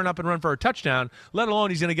might turn up and run for a touchdown, let alone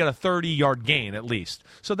he's going to get a 30-yard gain at least.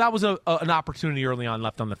 So that was an opportunity early on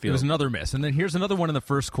left on the field. It was another miss. And then here's another one in the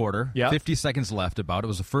first quarter. Yep. 50 seconds left about. It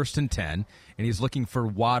was a 1st and 10, and he's looking for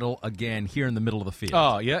Waddle again here in the middle of the field.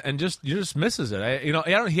 Oh, yeah, and just misses it.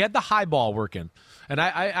 He had the high ball working. And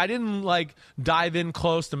I didn't, dive in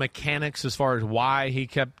close to mechanics as far as why he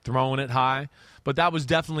kept throwing it high. But that was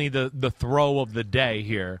definitely the throw of the day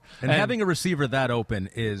here. And having a receiver that open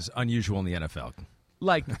is unusual in the NFL.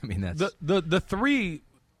 I mean, that's the three.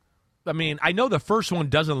 I mean, I know the first one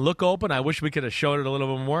doesn't look open. I wish we could have showed it a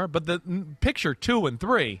little bit more. But the picture 2 and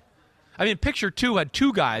 3, I mean, picture 2 had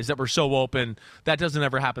 2 guys that were so open. That doesn't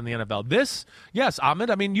ever happen in the NFL. This, yes,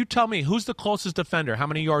 Ahmed, I mean, you tell me, who's the closest defender? How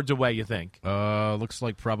many yards away you think? Looks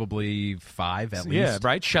like probably 5 at least. Yeah,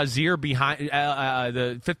 right? Shazier behind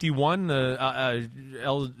the 51,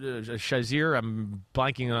 Shazier, I'm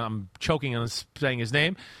choking on saying his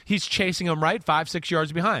name. He's chasing him, right? 5-6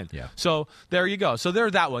 yards behind. Yeah. So there you go. So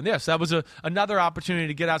there's that one. Yes, that was another opportunity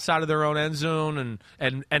to get outside of their own end zone.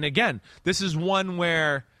 And again, this is one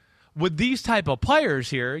where with these type of players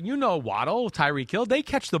here, Waddle, Tyreek Hill, they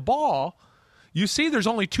catch the ball. You see there's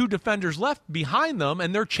only 2 defenders left behind them,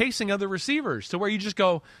 and they're chasing other receivers to where you just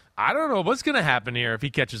go, I don't know what's going to happen here if he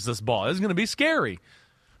catches this ball. It's going to be scary,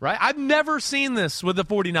 right? I've never seen this with the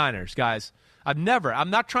 49ers, guys. I'm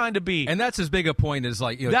not trying to be. And that's as big a point as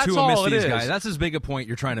That's Tua all missed it these is. guys. That's as big a point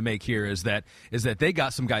you're trying to make here is that they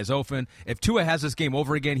got some guys open. If Tua has this game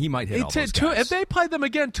over again, he might hit all those guys. If they play them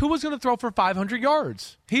again, Tua's going to throw for 500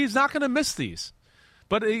 yards. He's not going to miss these.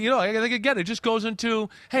 But I think again, it just goes into,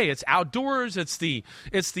 hey, it's outdoors, it's the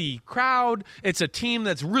crowd, it's a team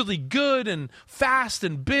that's really good and fast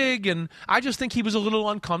and big, and I just think he was a little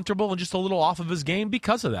uncomfortable and just a little off of his game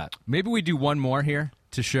because of that. Maybe we do one more here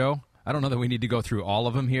to show. I don't know that we need to go through all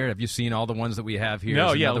of them here. Have you seen all the ones that we have here?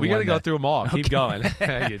 No, yeah, we got to go through them all. Okay. Keep going.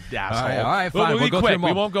 You asshole. All right, fine. We'll go quick. through them all.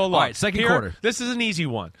 We won't go long. All right, second quarter. This is an easy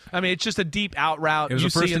one. I mean, it's just a deep out route. It was you a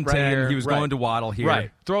first see and it right 10. here. He was going to Waddle here. Right.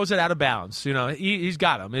 Throws it out of bounds. He's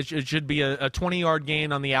got him. It should be a 20-yard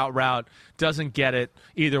gain on the out route. Doesn't get it.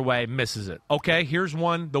 Either way, misses it. Okay, here's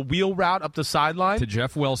one. The wheel route up the sideline. To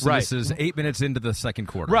Jeff Wilson. Right. This is 8 minutes into the second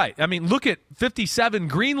quarter. Right. I mean, look at 57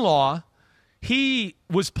 Greenlaw. He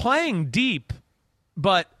was playing deep,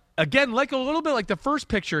 but again, like a little bit like the first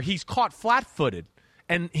picture, he's caught flat-footed.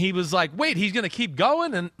 And he was like, wait, he's going to keep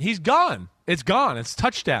going? And he's gone. It's gone. It's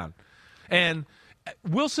touchdown. And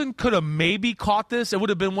Wilson could have maybe caught this. It would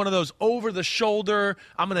have been one of those over-the-shoulder,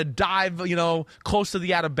 I'm going to dive, close to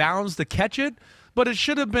the out-of-bounds to catch it. But it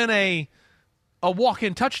should have been a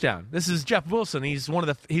walk-in touchdown. This is Jeff Wilson. He's one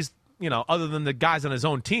of the other than the guys on his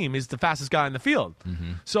own team, he's the fastest guy in the field.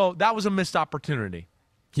 Mm-hmm. So that was a missed opportunity.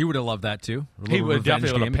 He would have loved that, too. He would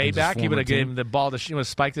definitely have paid back. He would have given him the ball to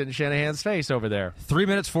spiked it in Shanahan's face over there. 3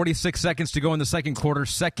 minutes, 46 seconds to go in the second quarter.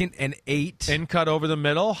 2nd and 8. In cut over the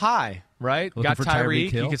middle. High, right? Looking Got for Tyreek.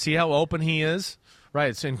 Hill. You can see how open he is. Right.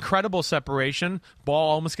 It's incredible separation. Ball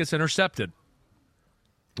almost gets intercepted.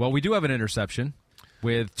 Well, we do have an interception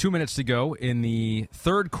with 2 minutes to go in the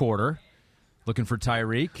third quarter. Looking for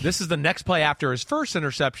Tyreek. This is the next play after his first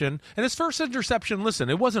interception. And his first interception, listen,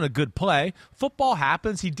 it wasn't a good play. Football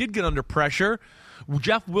happens. He did get under pressure.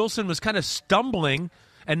 Jeff Wilson was kind of stumbling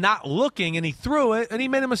and not looking, and he threw it, and he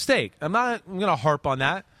made a mistake. I'm not going to harp on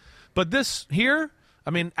that. But this here,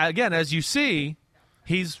 I mean, again, as you see,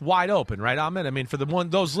 he's wide open, right, Ahmed? I mean, for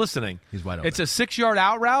those listening. He's wide open. It's a 6-yard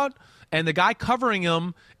out route. And the guy covering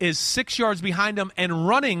him is 6 yards behind him and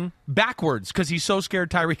running backwards because he's so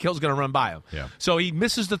scared Tyreek Hill's going to run by him. Yeah. So he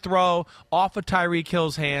misses the throw off of Tyreek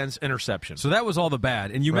Hill's hands, interception. So that was all the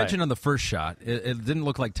bad. And you Right. mentioned on the first shot, it didn't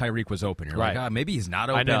look like Tyreek was open. You're Right. like, maybe he's not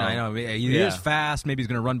open. I know. He Yeah. is fast. Maybe he's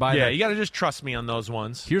going to run by Yeah, there. you got to just trust me on those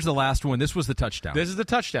ones. Here's the last one. This was the touchdown. This is the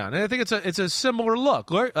touchdown. And I think it's a similar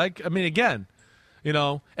look. Like, I mean, again, if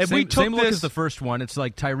same, we took same look this, as the first one. It's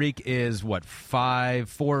like Tyreek is, 4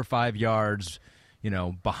 or 5 yards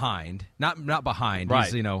behind. Not behind.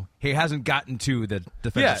 Right. He's, he hasn't gotten to the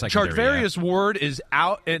defensive secondary yet. Charvarius Ward is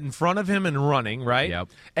out in front of him and running, right? Yep.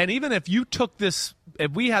 And even if you took this,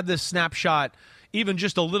 if we had this snapshot even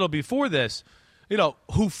just a little before this,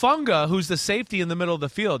 Hufanga, who's the safety in the middle of the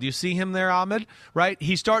field, you see him there, Ahmed, right?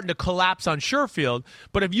 He's starting to collapse on Sherfield.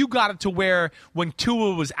 But if you got it to where when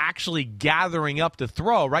Tua was actually gathering up to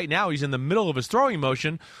throw, right now he's in the middle of his throwing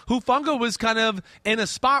motion, Hufanga was kind of in a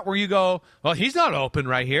spot where you go, well, he's not open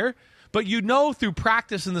right here. But through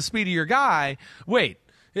practice and the speed of your guy, wait,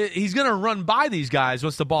 he's going to run by these guys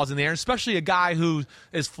once the ball's in the air, especially a guy who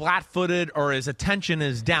is flat-footed or his attention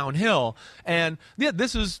is downhill. And, yeah,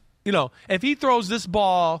 this is... if he throws this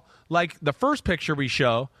ball like the first picture we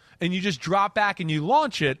show and you just drop back and you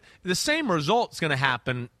launch it, the same result's going to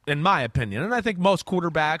happen, in my opinion. And I think most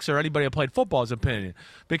quarterbacks or anybody who played football's opinion,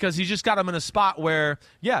 because he's just got him in a spot where,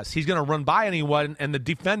 yes, he's going to run by anyone, and the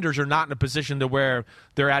defenders are not in a position to where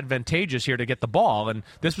they're advantageous here to get the ball. And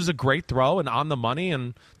this was a great throw and on the money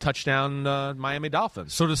and touchdown Miami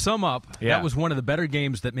Dolphins. So to sum up, Yeah. that was one of the better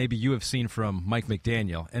games that maybe you have seen from Mike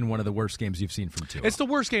McDaniel and one of the worst games you've seen from Tua. It's the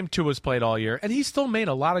worst game Tua's played all year, and he still made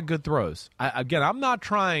a lot of good throws. Again, I'm not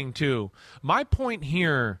trying to. My point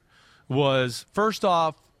here was, first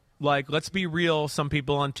off, let's be real, some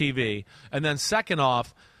people on TV. And then second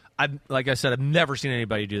off, like I said, I've never seen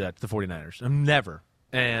anybody do that to the 49ers. I've never.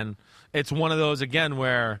 And it's one of those, again,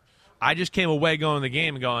 where I just came away going to the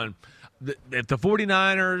game and going, if the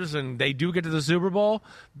 49ers and they do get to the Super Bowl,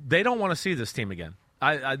 they don't want to see this team again.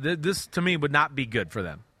 This, to me, would not be good for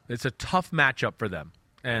them. It's a tough matchup for them.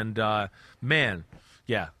 And, man,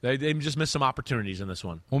 yeah, they just missed some opportunities in this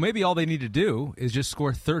one. Well, maybe all they need to do is just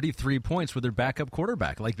score 33 points with their backup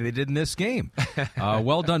quarterback like they did in this game.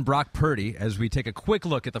 Well done, Brock Purdy, as we take a quick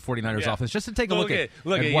look at the 49ers offense, just to take a look at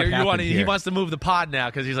what happened here. He wants to move the pod now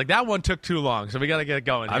because he's like, that one took too long, so we got to get it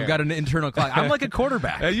going here. I've got an internal clock. I'm like a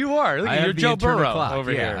quarterback. You are. Look, you're Joe Burrow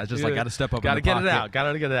over here. I just got to step up. Got to get it out.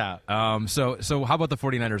 Got to get it out. So how about the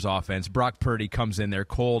 49ers offense? Brock Purdy comes in there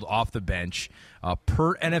cold off the bench.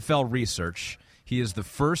 Per NFL research, he is the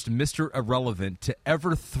first Mr. Irrelevant to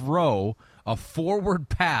ever throw a forward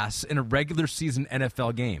pass in a regular season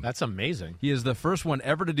NFL game. That's amazing. He is the first one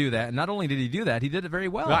ever to do that. And not only did he do that, he did it very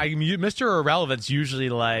well. Mr. Irrelevant's usually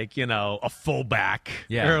like, a fullback.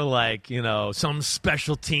 Yeah. Or like, some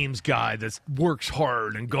special teams guy that works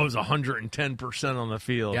hard and goes 110% on the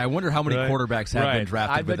field. Yeah, I wonder how many quarterbacks have been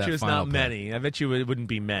drafted with that final I bet you it's not many. I bet you it wouldn't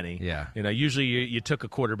be many. Yeah. Usually you took a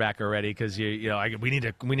quarterback already because we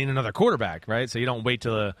need another quarterback, right? So you don't wait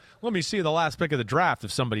till let me see the last pick of the draft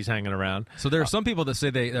if somebody's hanging around. So there are some people that say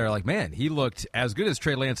they're like, man, he looked as good as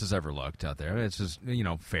Trey Lance has ever looked out there. It's just,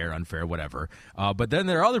 fair, unfair, whatever. But then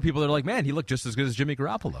there are other people that are like, man, he looked just as good as Jimmy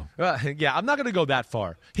Garoppolo. Yeah, I'm not going to go that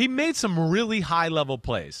far. He made some really high-level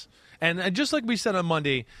plays. And just like we said on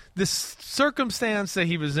Monday, this circumstance that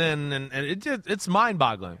he was in, and it's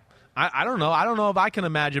mind-boggling. I don't know. I don't know if I can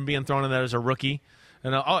imagine being thrown in there as a rookie.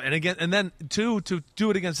 And then to do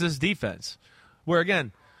it against this defense, where,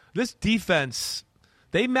 again, this defense –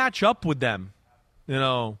 they match up with them,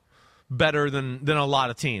 better than a lot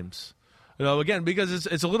of teams. Again, because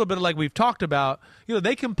it's a little bit like we've talked about,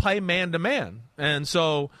 they can play man-to-man. And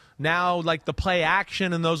so now, like the play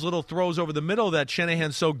action and those little throws over the middle that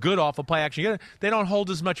Shanahan's so good off of play action, they don't hold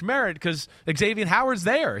as much merit because Xavier Howard's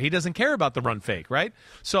there. He doesn't care about the run fake, right?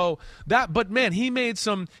 So but man, he missed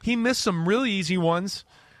some really easy ones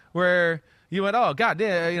where you went, oh, God,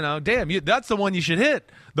 damn, that's the one you should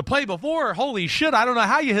hit. The play before, holy shit, I don't know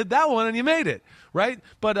how you hit that one and you made it, right?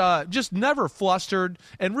 But just never flustered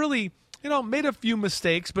and really, made a few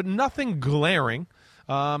mistakes, but nothing glaring.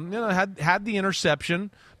 Had the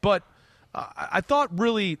interception, but I thought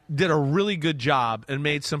really did a really good job and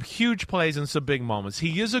made some huge plays in some big moments.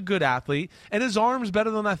 He is a good athlete, and his arm's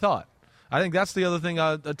better than I thought. I think that's the other thing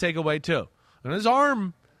I'll take away, too. And his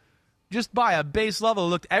arm, just by a base level,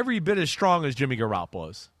 looked every bit as strong as Jimmy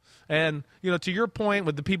Garoppolo's. And, to your point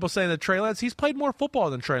with the people saying that Trey Lance, he's played more football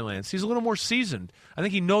than Trey Lance. He's a little more seasoned. I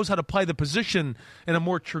think he knows how to play the position in a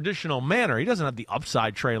more traditional manner. He doesn't have the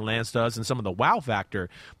upside Trey Lance does and some of the wow factor,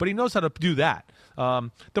 but he knows how to do that.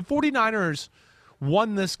 The 49ers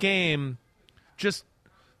won this game just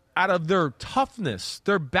out of their toughness,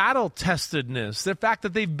 their battle-testedness, the fact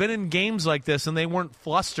that they've been in games like this and they weren't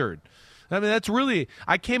flustered. I mean, that's really –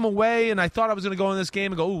 I came away and I thought I was going to go in this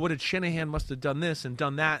game and go, oh, what did Shanahan must have done this and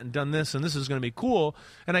done that and done this, and this is going to be cool.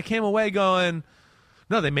 And I came away going,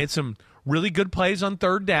 no, they made some really good plays on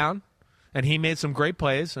third down, and he made some great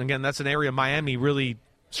plays. And, again, that's an area Miami really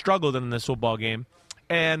struggled in this football game.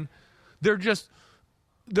 And their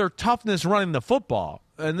toughness running the football.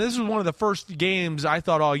 And this was one of the first games I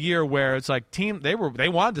thought all year where it's like they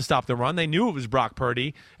wanted to stop the run. They knew it was Brock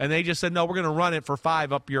Purdy, and they just said, no, we're going to run it for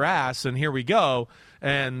 5 up your ass, and here we go.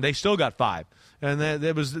 And they still got 5. And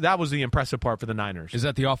that was the impressive part for the Niners. Is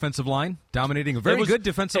that the offensive line dominating a very good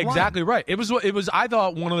defensive line? Exactly right. It was I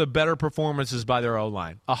thought one of the better performances by their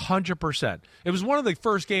O-line, 100%. It was one of the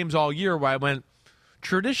first games all year where I went,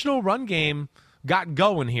 traditional run game got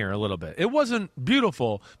going here a little bit. It wasn't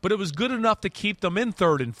beautiful, but it was good enough to keep them in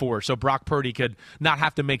 3rd and 4 so Brock Purdy could not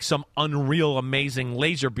have to make some unreal, amazing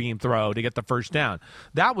laser beam throw to get the first down.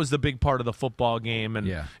 That was the big part of the football game.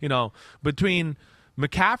 And, between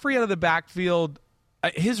McCaffrey out of the backfield,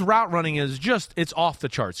 his route running is just, it's off the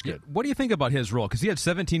charts good. What do you think about his role? Because he had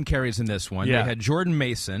 17 carries in this one. Yeah. They had Jordan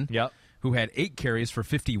Mason, who had 8 carries for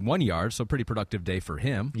 51 yards, so pretty productive day for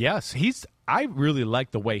him. Yes, I really like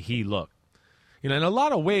the way he looked. In a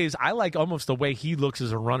lot of ways, I like almost the way he looks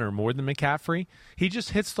as a runner more than McCaffrey. He just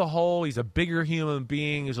hits the hole. He's a bigger human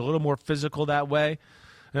being. He's a little more physical that way.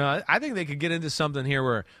 I think they could get into something here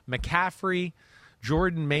where McCaffrey,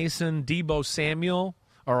 Jordan Mason, Deebo Samuel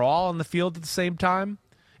are all on the field at the same time,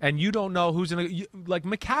 and you don't know who's going to – like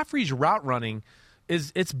McCaffrey's route running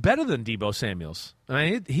it's better than Deebo Samuel's. I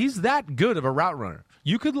mean, he's that good of a route runner.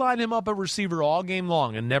 You could line him up a receiver all game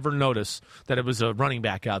long and never notice that it was a running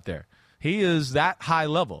back out there. He is that high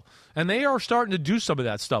level. And they are starting to do some of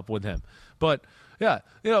that stuff with him. But, yeah,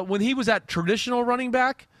 when he was at traditional running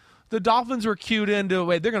back, the Dolphins were cued into,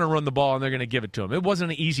 wait, they're going to run the ball and they're going to give it to him. It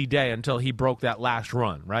wasn't an easy day until he broke that last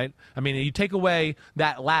run, right? I mean, you take away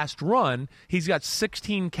that last run, he's got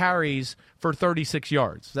 16 carries for 36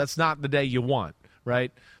 yards. That's not the day you want,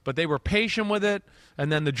 right? But they were patient with it, and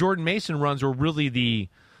then the Jordan Mason runs were really the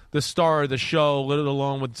star of the show, let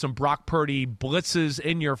alone with some Brock Purdy blitzes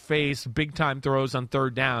in your face, big-time throws on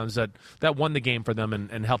third downs that won the game for them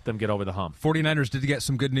and helped them get over the hump. 49ers did get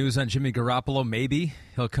some good news on Jimmy Garoppolo. Maybe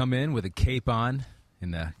he'll come in with a cape on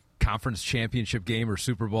in the conference championship game or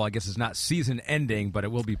Super Bowl. I guess it's not season-ending, but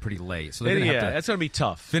it will be pretty late. So that's going to be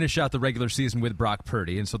tough. Finish out the regular season with Brock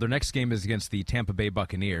Purdy, and so their next game is against the Tampa Bay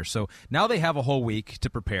Buccaneers. So now they have a whole week to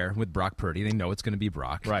prepare with Brock Purdy. They know it's going to be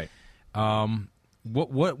Brock. Right.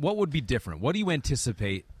 What would be different? What do you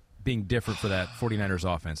anticipate being different for that 49ers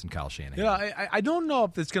offense and Kyle Shanahan? I don't know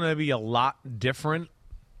if it's going to be a lot different.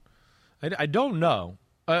 I don't know.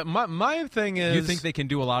 My thing is... You think they can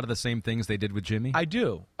do a lot of the same things they did with Jimmy? I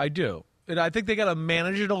do. And I think they got to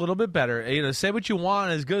manage it a little bit better. Say what you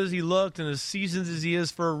want, as good as he looked and as seasoned as he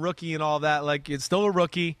is for a rookie and all that. Like, it's still a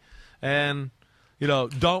rookie. And,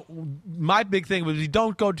 my big thing was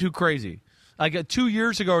don't go too crazy. Like 2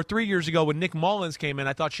 years ago or 3 years ago when Nick Mullins came in,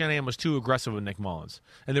 I thought Shanahan was too aggressive with Nick Mullins.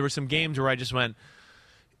 And there were some games where I just went,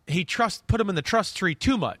 put him in the trust tree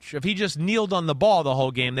too much. If he just kneeled on the ball the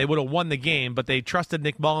whole game, they would have won the game. But they trusted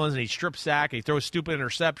Nick Mullins, and he strip sack, he throws a stupid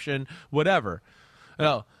interception, whatever.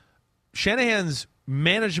 Shanahan's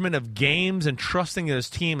management of games and trusting his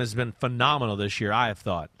team has been phenomenal this year, I have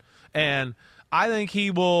thought. And I think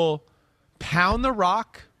he will pound the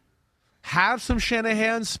rock, have some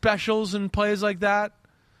Shanahan specials and plays like that,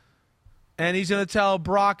 and he's going to tell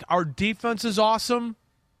Brock, our defense is awesome.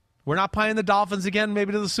 We're not playing the Dolphins again,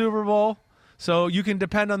 maybe to the Super Bowl, so you can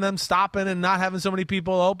depend on them stopping and not having so many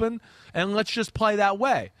people open, and let's just play that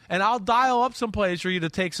way. And I'll dial up some plays for you to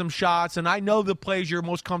take some shots, and I know the plays you're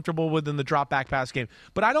most comfortable with in the drop-back pass game,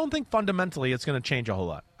 but I don't think fundamentally it's going to change a whole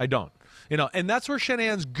lot. I don't. And that's where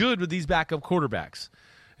Shanahan's good with these backup quarterbacks.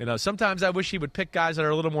 Sometimes I wish he would pick guys that are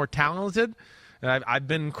a little more talented, and I've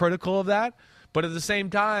been critical of that. But at the same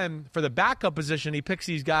time, for the backup position, he picks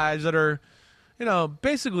these guys that are,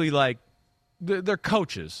 basically like they're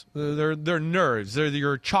coaches. They're nerds. They're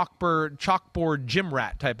your chalkboard gym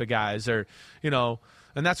rat type of guys. They're,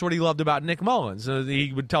 and that's what he loved about Nick Mullins.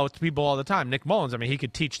 He would tell it to people all the time. Nick Mullins, he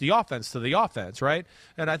could teach the offense to the offense, right?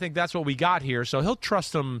 And I think that's what we got here. So he'll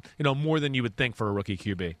trust him, more than you would think for a rookie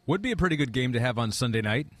QB. Would be a pretty good game to have on Sunday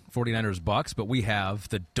night, 49ers Bucks, but we have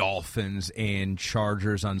the Dolphins and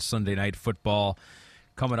Chargers on Sunday Night Football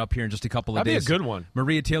coming up here in just a couple of days. That'd be a good one.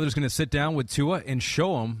 Maria Taylor's going to sit down with Tua and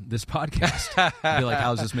show him this podcast. Be like,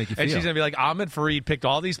 how does this make you feel? And she's going to be like, Ahmed Fareed picked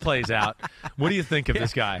all these plays out. What do you think of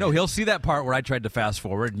this guy? No, he'll see that part where I tried to fast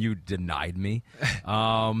forward and you denied me.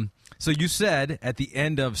 So you said at the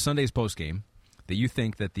end of Sunday's postgame that you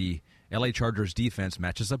think that the LA Chargers defense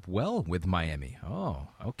matches up well with Miami. Oh,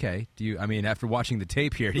 okay. After watching the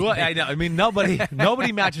tape here. Well, I know.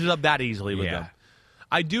 Nobody matches up that easily with them.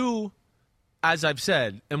 I do. As I've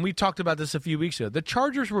said, and we talked about this a few weeks ago, the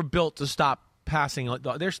Chargers were built to stop passing.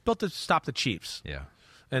 They're built to stop the Chiefs. Yeah.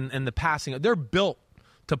 And the passing. They're built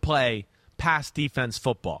to play pass defense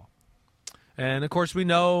football. And, of course, we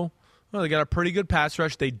know they got a pretty good pass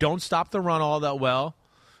rush. They don't stop the run all that well.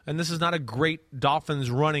 And this is not a great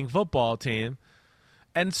Dolphins running football team.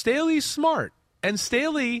 And Staley's smart. And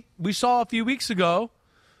Staley, we saw a few weeks ago,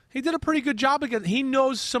 he did a pretty good job again. He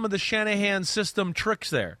knows some of the Shanahan system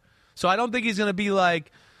tricks there. So I don't think he's going to be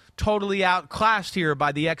totally outclassed here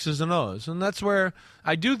by the X's and O's. And that's where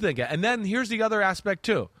I do think it. And then here's the other aspect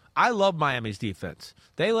too. I love Miami's defense.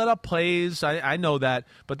 They let up plays. I know that.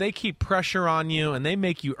 But they keep pressure on you, and they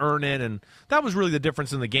make you earn it. And that was really the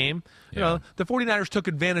difference in the game. Yeah. The 49ers took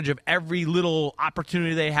advantage of every little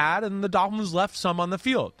opportunity they had, and the Dolphins left some on the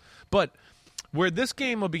field. But where this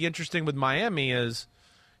game will be interesting with Miami is,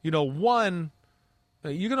 one,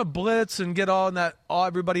 you're going to blitz and get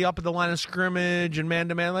everybody up at the line of scrimmage and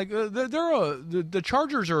man-to-man. The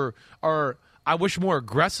Chargers are, I wish, more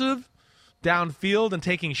aggressive downfield and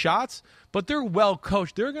taking shots, but they're well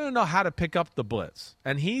coached. They're going to know how to pick up the blitz.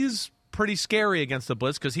 And he's pretty scary against the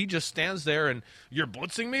blitz because he just stands there and, you're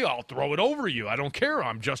blitzing me, I'll throw it over you. I don't care.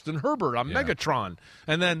 I'm Justin Herbert. I'm Megatron.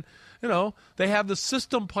 And then, they have the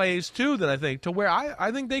system plays, too, that I think, to where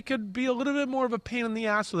I think they could be a little bit more of a pain in the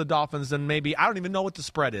ass for the Dolphins than maybe, I don't even know what the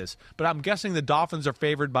spread is, but I'm guessing the Dolphins are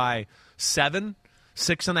favored by 7,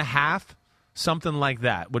 6.5. Something like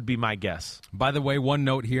that would be my guess. By the way, one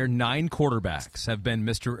note here, 9 quarterbacks have been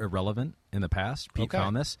Mr. Irrelevant in the past. Pete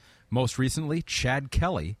found this. Most recently, Chad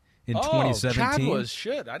Kelly in 2017. Chad was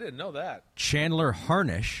shit. I didn't know that. Chandler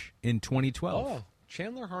Harnish in 2012. Oh,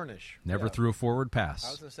 Chandler Harnish. Never threw a forward pass.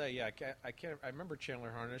 I was going to say, I can't. I remember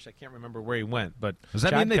Chandler Harnish. I can't remember where he went. But does that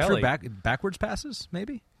Chad mean they Kelly, threw backwards passes?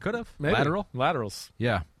 Maybe. Could have. maybe. Laterals.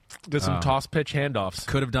 Yeah. Did some toss pitch handoffs.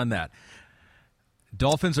 Could have done that.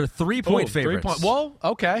 Dolphins are 3-point favorites. Well,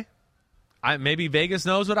 okay. Maybe Vegas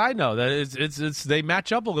knows what I know. That it's they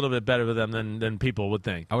match up a little bit better with them than people would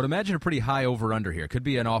think. I would imagine a pretty high over-under here. Could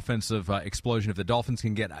be an offensive explosion. If the Dolphins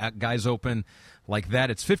can get guys open like that,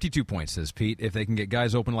 it's 52 points, says Pete. If they can get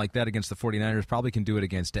guys open like that against the 49ers, probably can do it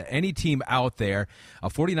against any team out there. A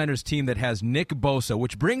 49ers team that has Nick Bosa,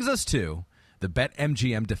 which brings us to the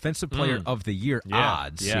BetMGM Defensive Player of the Year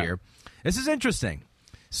odds here. This is interesting.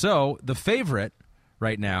 So the favorite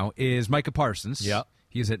right now is Micah Parsons. Yep.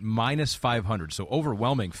 He's at minus 500, so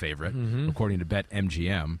overwhelming favorite, according to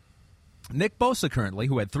BetMGM. Nick Bosa currently,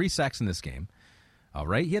 who had 3 sacks in this game.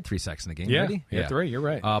 Right? He had 3 sacks in the game, yeah, did he? He had 3, you're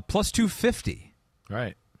right. Plus 250.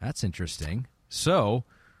 Right. That's interesting. So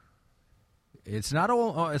it's not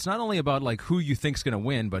only about like who you think's going to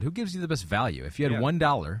win, but who gives you the best value. If you had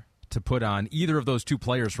 $1 to put on either of those 2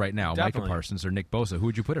 players right now, Definitely. Micah Parsons or Nick Bosa, who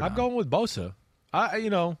would you put it on? I'm going with Bosa.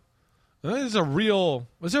 This is a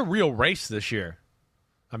real race this year.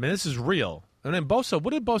 I mean, this is real. And then Bosa,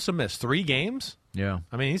 what did Bosa miss? 3 games? Yeah.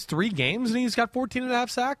 I mean, he's 3 games and he's got 14.5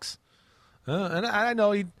 sacks. And I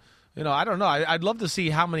know I don't know. I'd love to see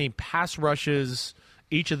how many pass rushes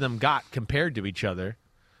each of them got compared to each other.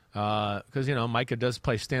 Because, Micah does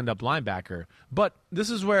play stand-up linebacker. But this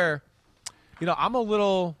is where, I'm a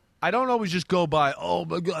little, I don't always just go by, oh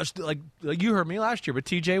my gosh, like you heard me last year with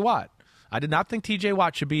T.J. Watt. I did not think T.J.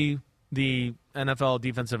 Watt should be the NFL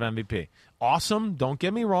defensive MVP. Awesome. Don't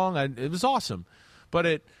get me wrong. It was awesome. But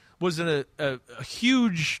it was a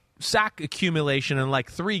huge sack accumulation in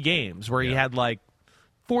like 3 games where he had like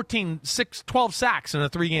 12 sacks in a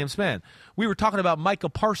 3-game span. We were talking about Micah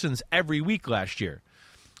Parsons every week last year.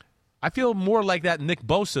 I feel more like that Nick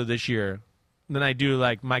Bosa this year than I do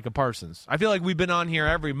like Micah Parsons. I feel like we've been on here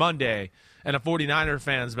every Monday and a 49er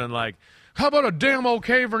fan's been like, how about a damn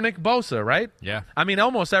okay for Nick Bosa, right? Yeah. I mean,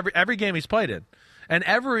 almost every game he's played in. And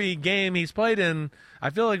every game he's played in,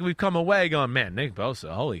 I feel like we've come away going, man, Nick Bosa,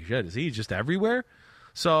 holy shit, is he just everywhere?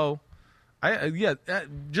 So,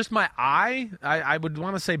 just my eye, I would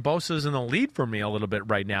want to say Bosa's in the lead for me a little bit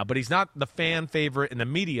right now, but he's not the fan favorite and the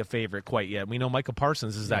media favorite quite yet. We know Micah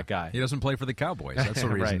Parsons is that guy. He doesn't play for the Cowboys. That's the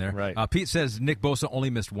reason there. Right. Pete says Nick Bosa only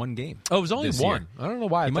missed 1 game. Oh, it was only 1. I don't know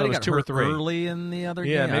why. He I might thought it have was got 2 or hurt 3 early in the other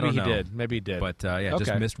game. Yeah, maybe he did. Maybe he did. But,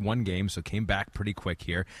 just missed 1 game, so came back pretty quick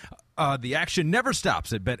here. The action never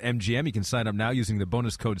stops at BetMGM. You can sign up now using the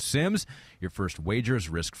bonus code SIMS. Your first wager is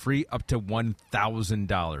risk-free up to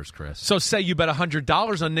 $1,000, Chris. So say you bet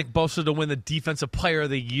 $100 on Nick Bosa to win the Defensive Player of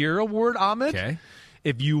the Year award, Ahmed. Okay.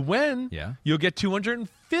 If you win, you'll get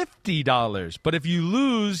 $250. But if you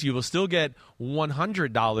lose, you will still get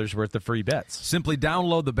 $100 worth of free bets. Simply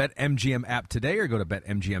download the BetMGM app today or go to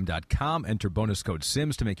BetMGM.com. Enter bonus code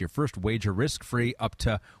SIMS to make your first wager risk-free up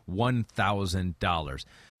to $1,000.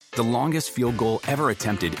 The longest field goal ever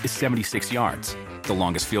attempted is 76 yards. The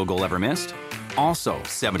longest field goal ever missed? Also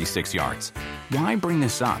 76 yards. Why bring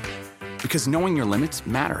this up? Because knowing your limits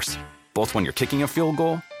matters, both when you're kicking a field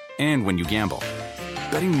goal and when you gamble.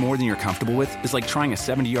 Betting more than you're comfortable with is like trying a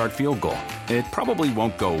 70-yard field goal. It probably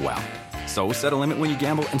won't go well. So set a limit when you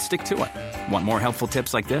gamble and stick to it. Want more helpful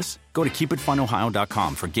tips like this? Go to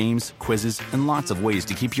keepitfunohio.com for games, quizzes, and lots of ways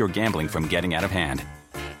to keep your gambling from getting out of hand.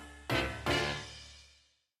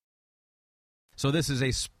 So this is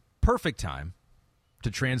a perfect time to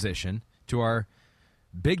transition to our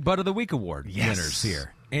Big Butt of the Week award winners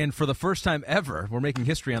here. And for the first time ever, we're making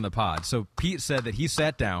history on the pod. So Pete said that he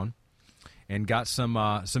sat down and got some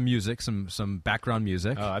music, some background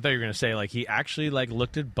music. I thought you were going to say like he actually like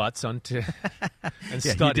looked at butts and studied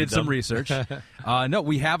he did them. some research. No,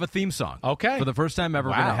 we have a theme song. Okay. For the first time ever,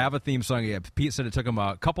 Wow. we're going to have a theme song. Yeah, Pete said it took him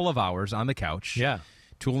a couple of hours on the couch. Yeah.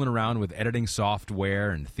 Tooling around with editing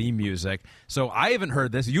software and theme music. So I haven't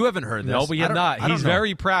heard this. You haven't heard this. No, but you have not. I don't He's know.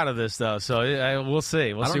 very proud of this, though. So we'll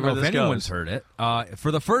see. We'll I don't see know where if this anyone's goes. heard it.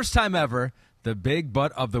 For the first time ever, the Big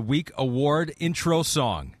Butt of the Week award intro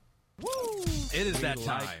song. Woo! It is that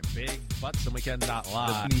time. Big butts and we cannot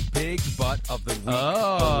lie. The Big Butt of the Week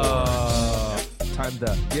Oh. award. Time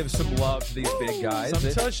to give some love to these big guys.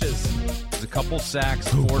 Some touches. There's a couple sacks,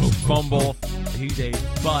 forced fumble. He's a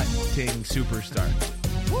butting superstar.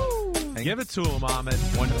 Woo! Give it to him, Ahmed.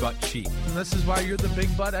 One butt cheek. And this is why you're the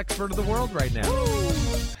big butt expert of the world right now.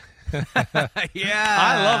 Yeah.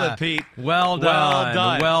 I love it, Pete. Well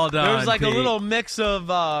done. Well done. There was like Pete. a little mix of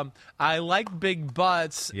I like big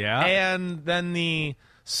butts, and then the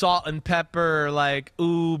salt and pepper, like,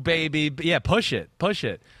 ooh, baby. Yeah, push it.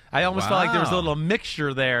 I almost felt like there was a little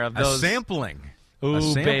mixture there of those. A sampling.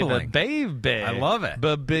 Ooh, baby. I love it.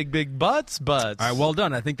 But big butts. All right, well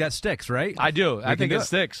done. I think that sticks, right? I do. I think it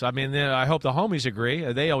sticks. I mean, I hope the homies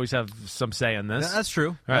agree. They always have some say in this. That's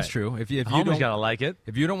true. That's true. If you homies don't gotta like it.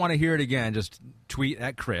 If you don't want to hear it again, just tweet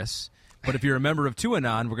at Chris. But if you're a member of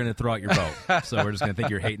TuaNon, we're going to throw out your vote. So we're just going to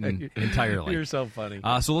think you're hating entirely. You're so funny.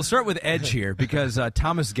 So let's start with Edge here because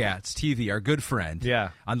Thomas Gatz, TV, our good friend,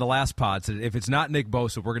 on the last pod said if it's not Nick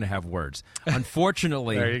Bosa, we're going to have words.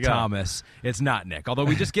 Unfortunately, Thomas, it's not Nick. Although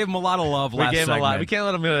we just gave him a lot of love last segment. Him a lot. We can't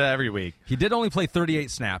let him do that every week. He did only play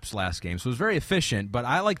 38 snaps last game, so it was very efficient. But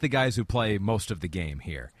I like the guys who play most of the game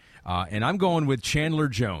here. And I'm going with Chandler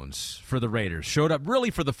Jones for the Raiders. Showed up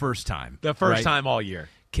really for the first time. The first time all year.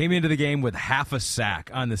 Came into the game with half a sack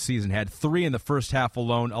on the season, had 3 in the first half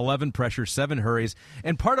alone, 11 pressures, 7 hurries,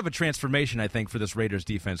 and part of a transformation, I think, for this Raiders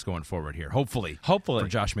defense going forward here. Hopefully. For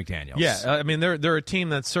Josh McDaniels. Yeah, I mean, they're a team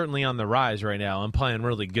that's certainly on the rise right now and playing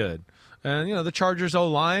really good. And, the Chargers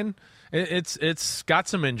O-line, it's got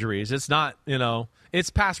some injuries. It's not, it's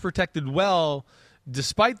pass protected well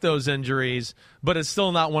despite those injuries, but it's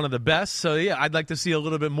still not one of the best. So, I'd like to see a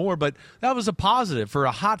little bit more, but that was a positive for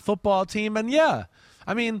a hot football team. And,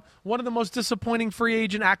 I mean, one of the most disappointing free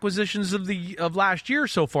agent acquisitions of last year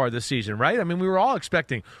so far this season, right? I mean, we were all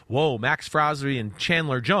expecting, Max Crosby and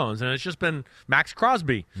Chandler Jones, and it's just been Max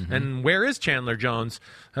Crosby. Mm-hmm. And where is Chandler Jones?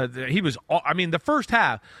 He was, the first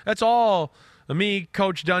half, that's all me,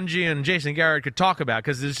 Coach Dungy, and Jason Garrett could talk about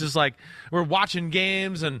because it's just like we're watching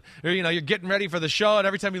games and, you're getting ready for the show, and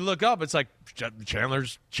every time you look up, it's like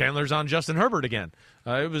Chandler's on Justin Herbert again.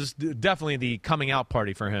 It was definitely the coming out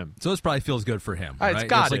party for him. So this probably feels good for him, right? It's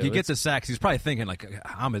got to. Like he gets the sacks. He's probably thinking,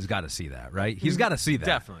 Ahmed's got to see that, right? He's got to see that.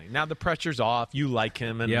 Definitely. Now the pressure's off. You like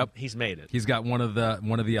him, and he's made it. He's got one of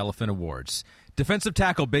the Elephant Awards. Defensive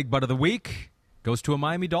tackle, big butt of the week, goes to a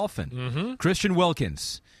Miami Dolphin. Mm-hmm. Christian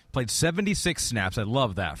Wilkins. Played 76 snaps. I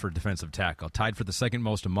love that for defensive tackle. Tied for the second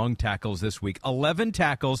most among tackles this week. 11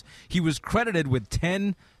 tackles. He was credited with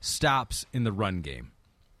 10 stops in the run game.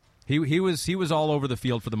 He was all over the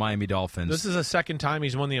field for the Miami Dolphins. This is the second time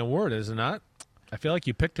he's won the award, is it not? I feel like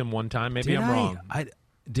you picked him one time. Maybe I'm wrong.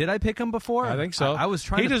 Did I pick him before? I think so. I was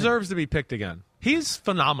trying. He deserves to be picked again. He's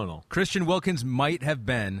phenomenal. Christian Wilkins might have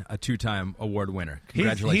been a 2-time award winner.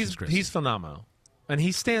 Congratulations, Christian. He's phenomenal, and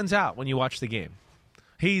he stands out when you watch the game.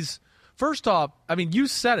 He's, first off, you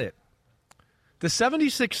said it. The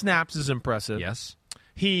 76 snaps is impressive. Yes.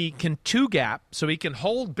 He can two-gap, so he can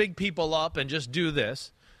hold big people up and just do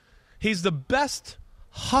this. He's the best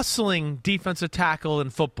hustling defensive tackle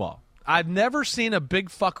in football. I've never seen a big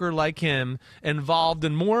fucker like him involved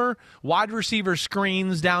in more wide receiver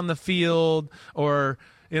screens down the field or,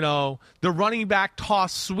 the running back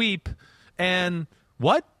toss sweep. And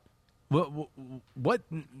what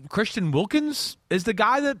Christian Wilkins is the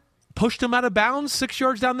guy that pushed him out of bounds 6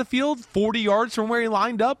 yards down the field, 40 yards from where he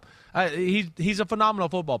lined up. He's a phenomenal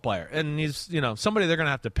football player, and he's somebody they're going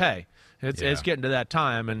to have to pay. It's getting to that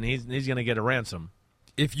time, and he's going to get a ransom.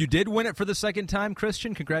 If you did win it for the second time,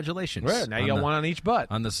 Christian, congratulations. Right, now you got one on each butt.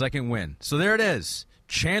 On the second win. So there it is.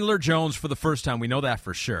 Chandler Jones for the first time. We know that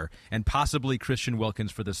for sure. And possibly Christian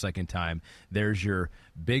Wilkins for the second time. There's your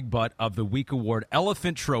Big Butt of the Week award.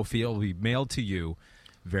 Elephant Trophy. It will be mailed to you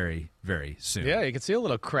very, very soon. Yeah, you can see a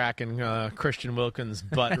little crack in Christian Wilkins'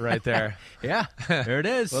 butt right there. Yeah, there it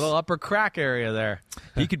is. Little upper crack area there.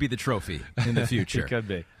 He could be the trophy in the future. He could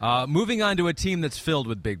be. Moving on to a team that's filled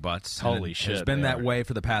with big butts. Holy shit. It's been that way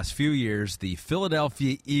for the past few years. The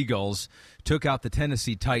Philadelphia Eagles took out the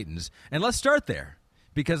Tennessee Titans. And let's start there,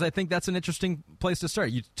 because I think that's an interesting place to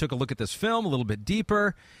start. You took a look at this film a little bit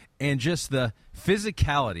deeper, and just the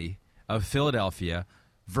physicality of Philadelphia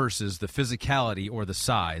versus the physicality or the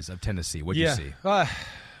size of Tennessee. What'd you see?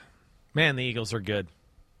 Man, the Eagles are good.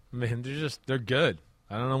 They're good.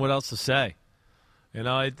 I don't know what else to say.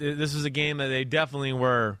 This is a game that they definitely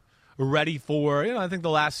were ready for. I think the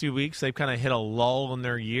last few weeks they've kind of hit a lull in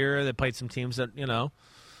their year. They played some teams that,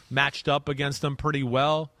 matched up against them pretty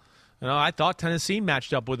well. I thought Tennessee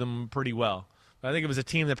matched up with them pretty well. I think it was a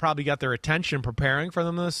team that probably got their attention preparing for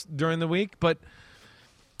them during the week. But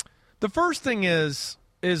the first thing is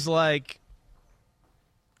like,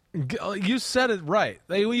 you said it right.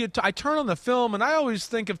 I turn on the film, and I always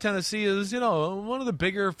think of Tennessee as, one of the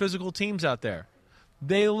bigger physical teams out there.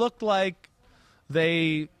 They looked like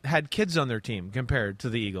they had kids on their team compared to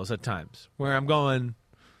the Eagles at times, where I'm going,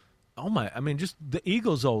 oh my, I mean, just the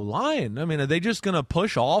Eagles O-line. I mean, are they just going to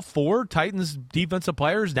push all 4 Titans defensive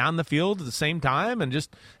players down the field at the same time and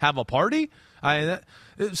just have a party?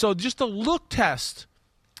 So just a look test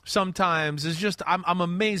sometimes is just, I'm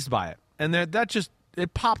amazed by it. And that just,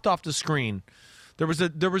 it popped off the screen. There was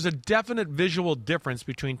a definite visual difference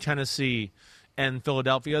between Tennessee and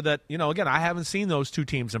Philadelphia that, again, I haven't seen those 2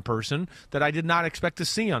 teams in person, that I did not expect to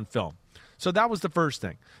see on film. So that was the first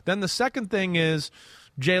thing. Then the second thing is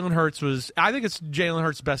Jalen Hurts I think it's Jalen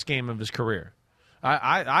Hurts' best game of his career.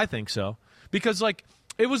 I think so. Because,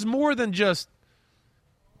 it was more than just,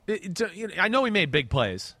 I know he made big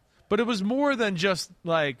plays, but it was more than just,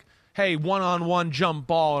 hey, one-on-one jump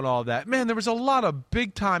ball and all that. Man, there was a lot of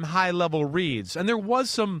big-time high-level reads, and there was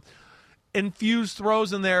some infused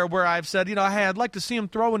throws in there where I've said, hey, I'd like to see him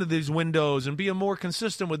throw into these windows and be more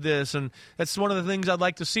consistent with this, and that's one of the things I'd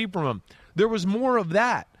like to see from him. There was more of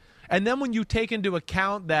that. And then when you take into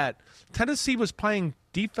account that Tennessee was playing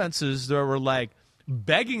defenses that were,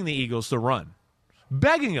 begging the Eagles to run,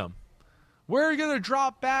 begging them. We're going to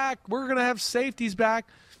drop back. We're going to have safeties back.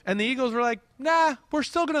 And the Eagles were like, nah, we're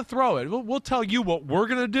still going to throw it. We'll tell you what we're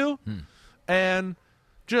going to do. And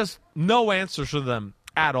just no answers for them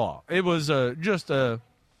at all. It was they got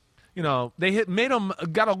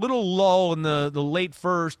a little lull in the late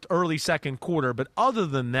first, early second quarter. But other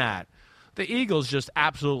than that, the Eagles just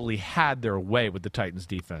absolutely had their way with the Titans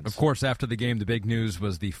defense. Of course, after the game, the big news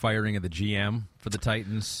was the firing of the GM for the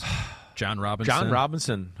Titans, John Robinson. John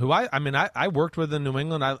Robinson, who I worked with in New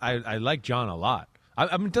England. I like John a lot.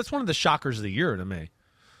 I mean, that's one of the shockers of the year to me.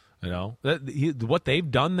 What they've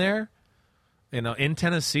done there, in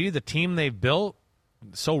Tennessee, the team they've built,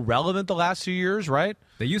 so relevant the last few years, right?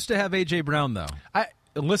 They used to have A.J. Brown, though.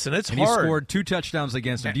 Listen, it's and hard. He scored 2 touchdowns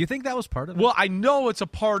against him. Do you think that was part of it? Well, I know it's a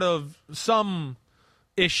part of some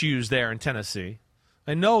issues there in Tennessee.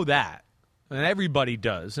 I know that. And everybody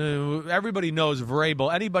does. Everybody knows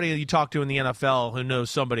Vrabel. Anybody you talk to in the NFL who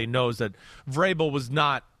knows somebody knows that Vrabel was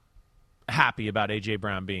not happy about A.J.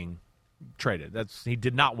 Brown being traded. He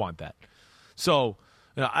did not want that. So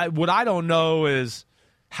what I don't know is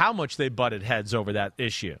how much they butted heads over that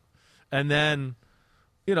issue. And then,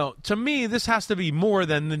 to me, this has to be more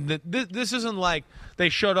than this isn't like they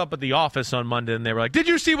showed up at the office on Monday and they were like, did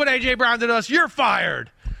you see what A.J. Brown did to us? You're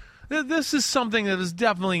fired. This is something that is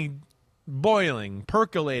definitely boiling,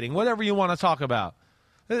 percolating, whatever you want to talk about.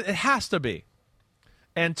 It has to be.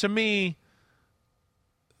 And to me,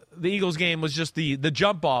 the Eagles game was just the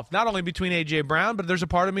jump off, not only between A.J. Brown, but there's a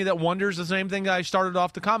part of me that wonders the same thing I started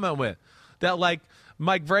off the comment with, that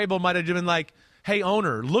Mike Vrabel might have been like, hey,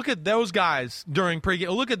 owner, look at those guys during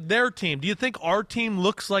pregame. Look at their team. Do you think our team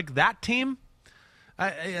looks like that team?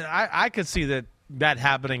 I could see that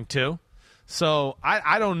happening too. So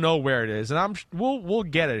I don't know where it is, and we'll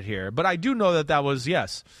get it here. But I do know that was,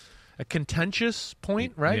 yes, a contentious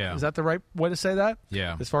point, right? Yeah. Is that the right way to say that?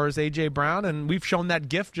 Yeah. As far as A.J. Brown, and we've shown that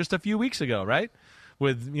GIF just a few weeks ago, right?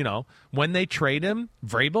 With, when they trade him,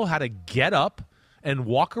 Vrabel had to get up and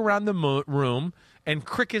walk around the room and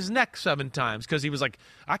crick his neck 7 times because he was like,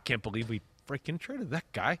 I can't believe we freaking traded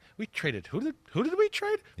that guy. We traded who did we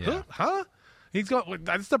trade? Yeah. Huh? He's going.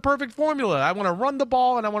 That's the perfect formula. I want to run the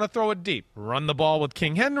ball and I want to throw it deep. Run the ball with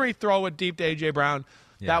King Henry, throw it deep to A.J. Brown.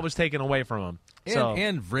 Yeah. That was taken away from him.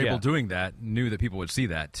 And Vrabel doing that knew that people would see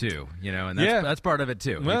that too, and that's part of it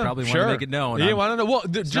too. Well, he probably wanted to make it known. Yeah, want to know. Well,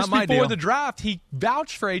 just before the draft, he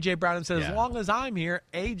vouched for A.J. Brown and said, as long as I'm here,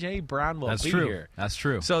 A.J. Brown will be here. That's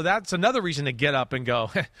true. So that's another reason to get up and go,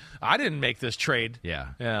 I didn't make this trade. Yeah.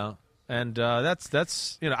 Yeah. And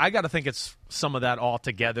that's I got to think it's some of that all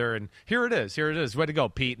together. And here it is. Way to go,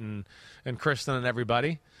 Pete and Kristen and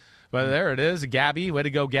everybody. But there it is. Gabby. Way to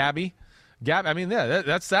go, Gabby. I mean, yeah,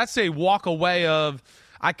 that's a walk away of,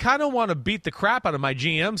 I kind of want to beat the crap out of my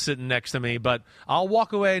GM sitting next to me, but I'll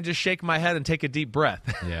walk away and just shake my head and take a deep breath.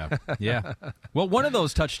 Yeah. Well, one of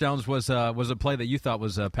those touchdowns was a play that you thought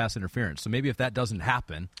was pass interference. So maybe if that doesn't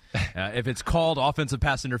happen, if it's called offensive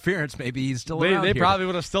pass interference, maybe he's still around They here. probably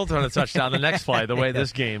would have still thrown a touchdown the next play, the way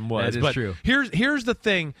this game was. That is true. Here's the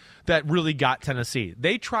thing that really got Tennessee.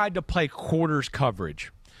 They tried to play quarters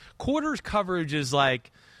coverage. Quarters coverage is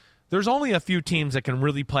like, there's only a few teams that can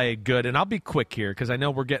really play it good, and I'll be quick here because I know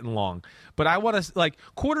we're getting long. But I want to,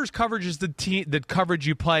 quarters coverage is the coverage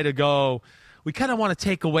you play to go, we kind of want to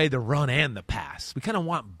take away the run and the pass. We kind of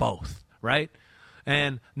want both, right?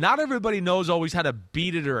 And not everybody knows always how to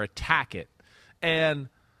beat it or attack it. And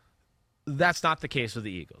that's not the case with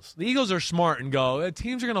the Eagles. The Eagles are smart and go,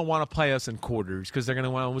 teams are going to want to play us in quarters because they're going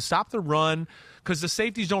to want to stop the run because the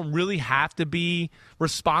safeties don't really have to be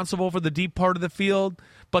responsible for the deep part of the field,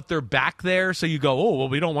 but they're back there. So you go, oh, well,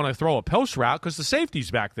 we don't want to throw a post route because the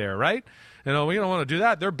safety's back there, right? We don't want to do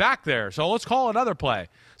that. They're back there. So let's call another play.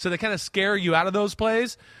 So they kind of scare you out of those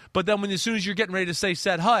plays. But then as soon as you're getting ready to say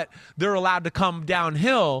set hut, they're allowed to come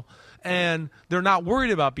downhill and they're not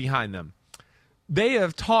worried about behind them. They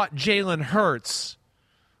have taught Jalen Hurts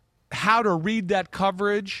how to read that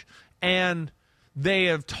coverage, and they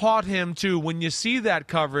have taught him to, when you see that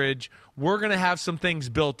coverage, we're going to have some things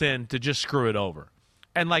built in to just screw it over.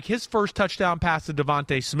 And like his first touchdown pass to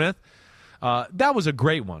Devontae Smith, that was a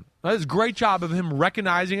great one. That was a great job of him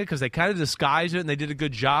recognizing it because they kind of disguised it and they did a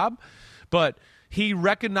good job. But he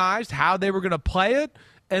recognized how they were going to play it,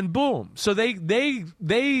 and boom. So it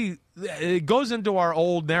goes into our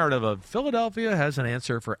old narrative of Philadelphia has an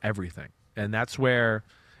answer for everything. And that's where,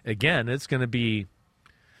 again, it's going to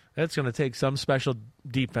take some special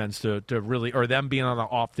defense to really, or them being on an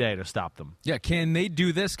off day to stop them. Yeah, can they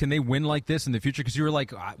do this? Can they win like this in the future? Because you were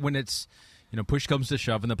like, when it's, push comes to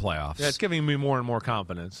shove in the playoffs. Yeah, it's giving me more and more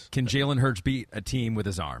confidence. Can Jalen Hurts beat a team with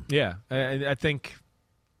his arm? Yeah, I think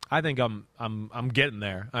I'm getting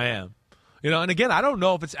there. I am. And again, I don't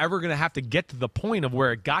know if it's ever going to have to get to the point of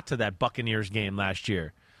where it got to that Buccaneers game last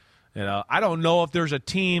year. I don't know if there's a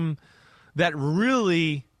team that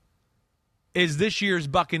really is this year's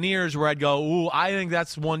Buccaneers where I'd go, ooh, I think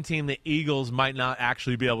that's one team the Eagles might not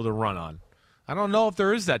actually be able to run on. I don't know if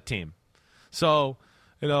there is that team. So,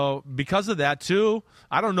 because of that, too,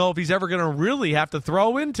 I don't know if he's ever going to really have to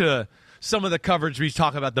throw into some of the coverage we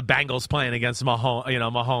talk about the Bengals playing against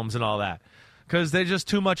Mahomes and all that. Because there's just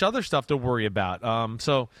too much other stuff to worry about.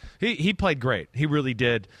 So he played great. He really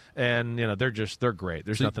did. And, they're great.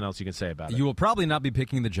 There's nothing else you can say about it. You will probably not be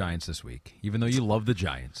picking the Giants this week, even though you love the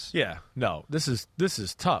Giants. Yeah. No, this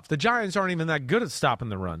is tough. The Giants aren't even that good at stopping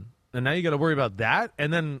the run. And now you got to worry about that.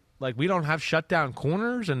 And then, we don't have shutdown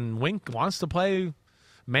corners, and Wink wants to play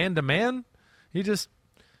man-to-man.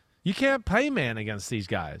 You can't play man against these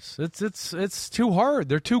guys. It's too hard.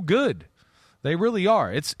 They're too good. They really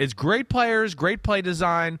are. It's great players, great play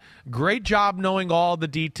design, great job knowing all the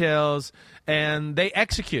details, and they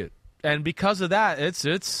execute. And because of that,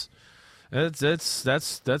 that's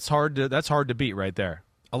hard to beat right there.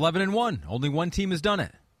 11-1. Only one team has done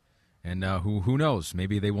it. And who knows?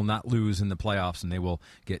 Maybe they will not lose in the playoffs, and they will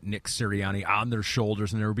get Nick Sirianni on their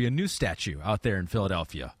shoulders, and there will be a new statue out there in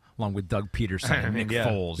Philadelphia, along with Doug Peterson and Nick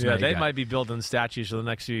Foles. Yeah, they might be building statues for the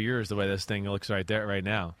next few years the way this thing looks right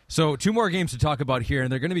now. So 2 more games to talk about here,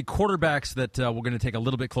 and they're going to be quarterbacks that we're going to take a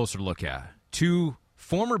little bit closer look at. 2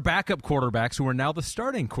 former backup quarterbacks who are now the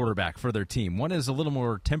starting quarterback for their team. One is a little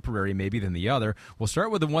more temporary maybe than the other. We'll start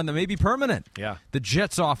with the one that may be permanent. Yeah. The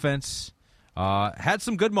Jets offense had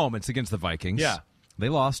some good moments against the Vikings. Yeah. They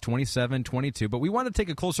lost 27-22, but we want to take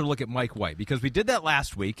a closer look at Mike White because we did that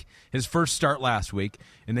last week, his first start last week,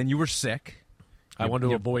 and then you were sick. I wanted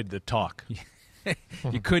to avoid the talk.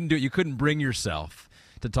 You couldn't do it. You couldn't bring yourself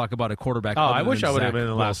to talk about a quarterback. I wish I would have been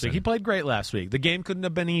in last week. He played great last week. The game couldn't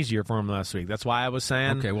have been easier for him last week. That's why I was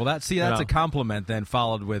saying. Okay, well, that's a compliment then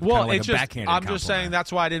followed with kind of like a backhanded I'm compliment. just saying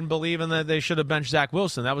that's why I didn't believe in that they should have benched Zach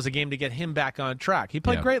Wilson. That was a game to get him back on track. He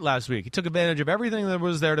played great last week. He took advantage of everything that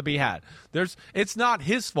was there to be had. It's not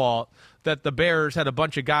his fault that the Bears had a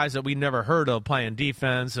bunch of guys that we never heard of playing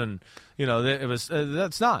defense, and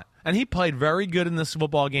that's not. And he played very good in this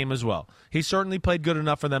football game as well. He certainly played good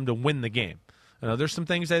enough for them to win the game. There's some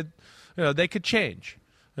things that they could change.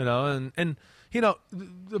 The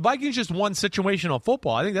Vikings just won situational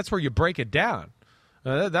football. I think that's where you break it down.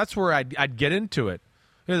 That's where I'd get into it.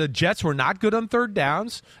 The Jets were not good on third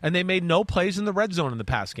downs, and they made no plays in the red zone in the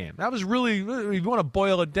past game. That was really, you want to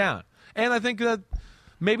boil it down. And I think that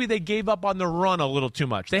maybe they gave up on the run a little too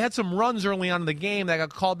much. They had some runs early on in the game that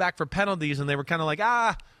got called back for penalties, and they were kind of like,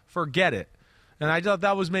 forget it. And I thought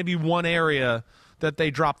that was maybe one area that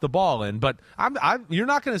they dropped the ball in. But I'm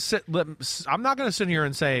not going to sit here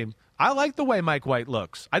and say I like the way Mike White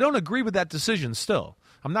looks. I don't agree with that decision still.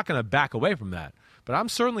 I'm not going to back away from that. But I'm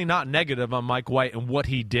certainly not negative on Mike White and what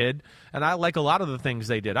he did, and I like a lot of the things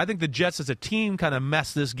they did. I think the Jets as a team kind of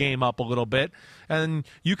messed this game up a little bit, and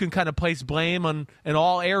you can kind of place blame in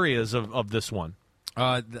all areas of this one.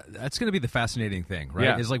 That's going to be the fascinating thing, right?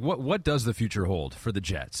 Yeah. Is like what does the future hold for the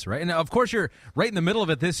Jets, right? And of course, you're right in the middle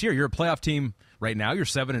of it this year. You're a playoff team right now. You're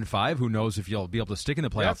 7-5. Who knows if you'll be able to stick in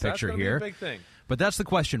the playoff picture that's here? Be a big thing. But that's the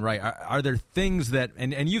question, right? Are there things that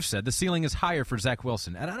and you've said the ceiling is higher for Zach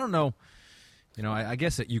Wilson, and I don't know. I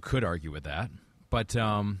guess that you could argue with that, but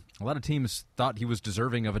a lot of teams thought he was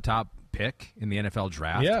deserving of a top pick in the NFL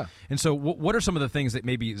draft. Yeah. And so what are some of the things that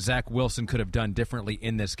maybe Zach Wilson could have done differently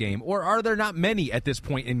in this game? Or are there not many at this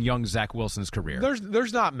point in young Zach Wilson's career?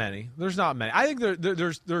 There's not many. There's not many. I think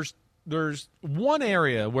there's one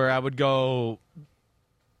area where I would go,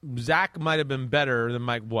 Zach might have been better than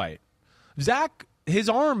Mike White. Zach, his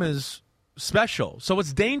arm is special, so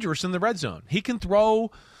it's dangerous in the red zone. He can throw.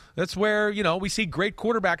 That's where, we see great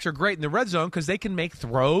quarterbacks are great in the red zone because they can make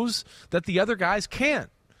throws that the other guys can't.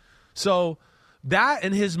 So that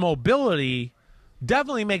and his mobility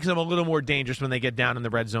definitely makes him a little more dangerous when they get down in the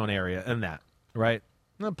red zone area and that, right?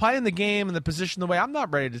 Playing the game and the position the way, I'm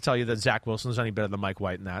not ready to tell you that Zach Wilson's any better than Mike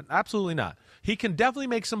White in that. Absolutely not. He can definitely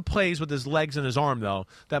make some plays with his legs and his arm, though,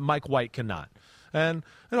 that Mike White cannot. And,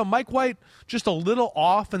 Mike White just a little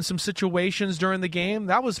off in some situations during the game.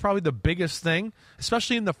 That was probably the biggest thing,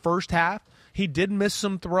 especially in the first half. He did miss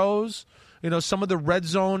some throws. Some of the red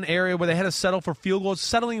zone area where they had to settle for field goals.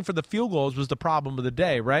 Settling for the field goals was the problem of the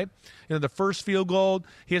day, right? The first field goal,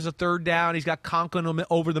 he has a third down. He's got Conklin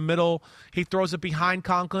over the middle. He throws it behind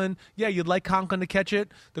Conklin. Yeah, you'd like Conklin to catch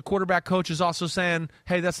it. The quarterback coach is also saying,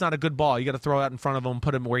 hey, that's not a good ball. You got to throw that in front of him,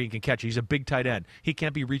 put him where he can catch it. He's a big tight end. He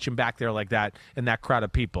can't be reaching back there like that in that crowd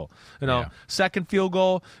of people. Second field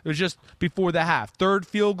goal, it was just before the half. Third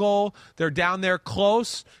field goal, they're down there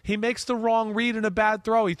close. He makes the wrong read and a bad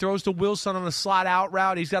throw. He throws to Wilson on a slot out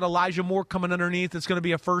route. He's got Elijah Moore coming underneath. It's going to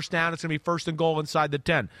be a first down. It's going to be first and goal inside the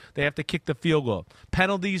 10. They have to kick the field goal.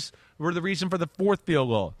 Penalties were the reason for the fourth field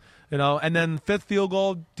goal. And then fifth field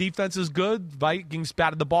goal, defense is good. Vikings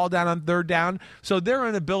batted the ball down on third down. So their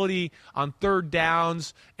inability on third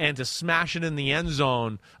downs and to smash it in the end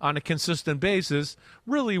zone on a consistent basis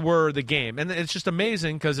really were the game. And it's just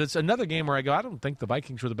amazing because it's another game where I go, I don't think the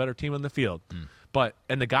Vikings were the better team on the field. But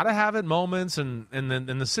they got to have it moments and then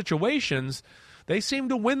in the situations, they seem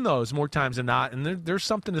to win those more times than not. And there's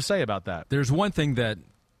something to say about that. There's one thing that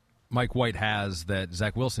Mike White has that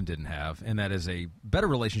Zach Wilson didn't have, and that is a better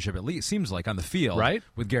relationship, at least seems like, on the field, right,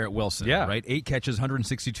 with Garrett Wilson. Yeah. Right? 8 catches,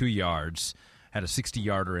 162 yards, had a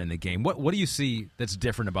 60-yarder in the game. What do you see that's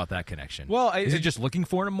different about that connection? Well, is he just looking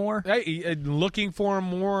for him more? Looking for him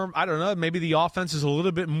more. I don't know. Maybe the offense is a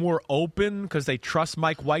little bit more open because they trust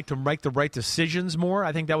Mike White to make the right decisions more.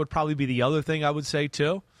 I think that would probably be the other thing I would say,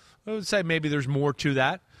 too. I would say maybe there's more to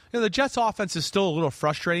that. The Jets' offense is still a little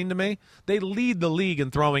frustrating to me. They lead the league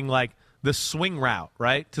in throwing, like, the swing route,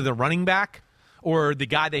 right, to the running back or the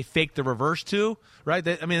guy they fake the reverse to, right?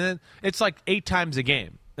 It's like 8 times a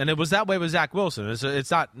game. And it was that way with Zach Wilson.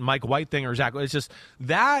 It's not Mike White thing or Zach. It's just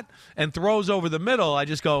that and throws over the middle. I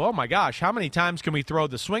just go, oh, my gosh, how many times can we throw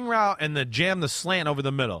the swing route and jam the slant over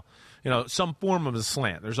the middle? Some form of a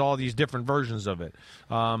slant. There's all these different versions of it.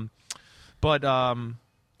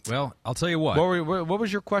 Well, I'll tell you what. What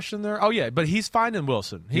was your question there? Oh, yeah, but he's finding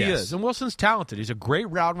Wilson. He is. And Wilson's talented. He's a great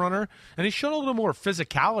route runner, and he's shown a little more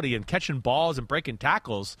physicality in catching balls and breaking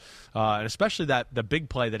tackles, and especially the big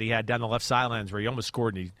play that he had down the left sidelines where he almost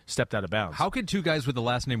scored and he stepped out of bounds. How could two guys with the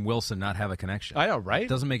last name Wilson not have a connection? I know, right? It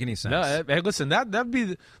doesn't make any sense. No, hey, listen, that'd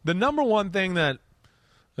be the number one thing that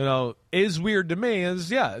is weird to me is,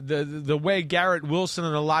 the way Garrett Wilson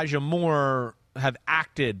and Elijah Moore have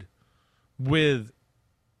acted with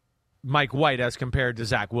Mike White as compared to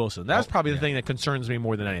Zach Wilson. That's probably the thing that concerns me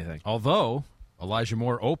more than anything. Although Elijah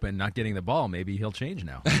Moore open, not getting the ball, maybe he'll change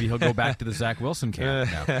now. Maybe he'll go back to the Zach Wilson camp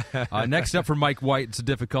now. Next up for Mike White, it's a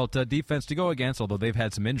difficult defense to go against, although they've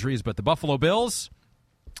had some injuries. But the Buffalo Bills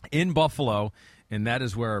in Buffalo, and that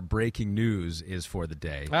is where our breaking news is for the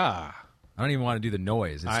day. I don't even want to do the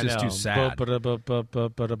noise. It's just too sad.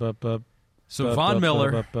 So Von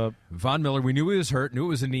Miller, we knew he was hurt, knew it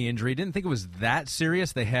was a knee injury, didn't think it was that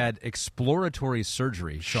serious. They had exploratory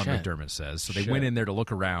surgery, Sean McDermott says. So they went in there to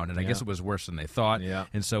look around, and I guess it was worse than they thought. Yeah.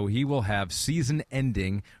 And so he will have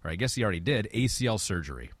season-ending, or I guess he already did, ACL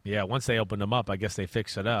surgery. Yeah, once they opened him up, I guess they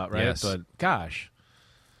fixed it up, right? Yes. But, gosh.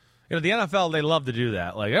 The NFL, they love to do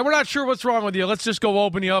that. Like, hey, we're not sure what's wrong with you. Let's just go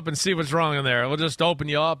open you up and see what's wrong in there. We'll just open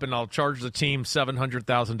you up, and I'll charge the team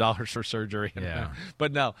 $700,000 for surgery. Yeah.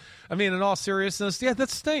 But no. In all seriousness, that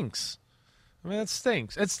stinks. It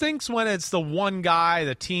stinks. It stinks when it's the one guy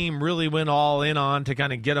the team really went all in on to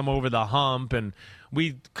kind of get him over the hump, and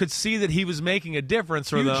we could see that he was making a difference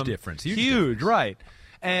for them. Huge difference. Right.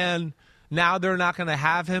 And now they're not going to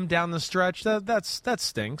have him down the stretch. That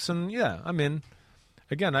stinks. And,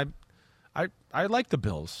 again, I like the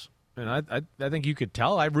Bills, and I think you could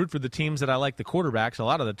tell. I root for the teams that I like the quarterbacks a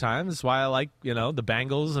lot of the time. That's why I like, the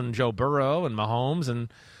Bengals and Joe Burrow and Mahomes, and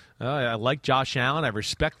I like Josh Allen. I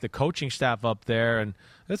respect the coaching staff up there, and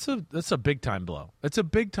it's a big-time blow. It's a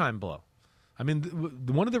big-time blow.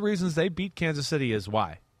 One of the reasons they beat Kansas City is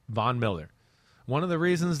why? Von Miller. One of the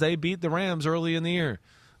reasons they beat the Rams early in the year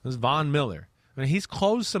was Von Miller. I mean, he's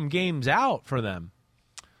closed some games out for them,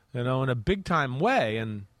 in a big-time way,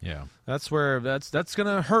 and that's where that's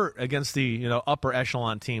going to hurt against the upper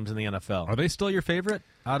echelon teams in the NFL. Are they still your favorite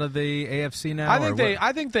out of the AFC now? I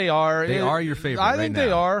think they are. They are your favorite. I think right they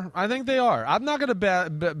now. are. I think they are. I'm not going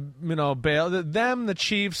to bail them. The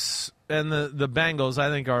Chiefs and the Bengals, I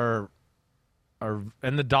think, are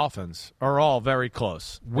and the Dolphins are all very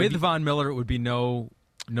close. With Von Miller, it would be no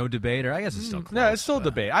debate, or I guess it's still close. No, it's still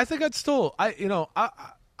debate. I think it's still.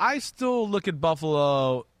 I still look at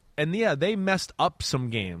Buffalo. And, they messed up some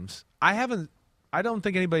games. I don't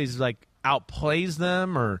think anybody's, outplays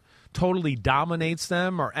them or totally dominates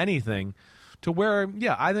them or anything to where,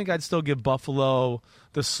 I think I'd still give Buffalo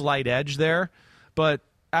the slight edge there. But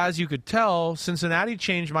as you could tell, Cincinnati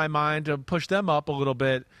changed my mind to push them up a little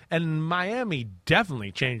bit, and Miami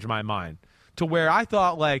definitely changed my mind to where I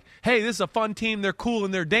thought, hey, this is a fun team, they're cool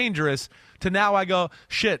and they're dangerous, to now I go,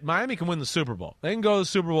 shit, Miami can win the Super Bowl. They can go to the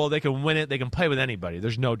Super Bowl, they can win it, they can play with anybody.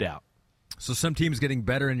 There's no doubt. So some teams getting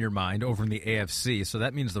better in your mind over in the AFC, so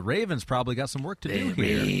that means the Ravens probably got some work to do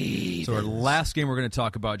here. So our last game we're going to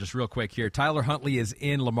talk about just real quick here, Tyler Huntley is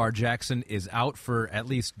in, Lamar Jackson is out for at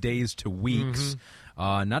least days to weeks.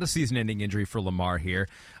 Not a season-ending injury for Lamar here.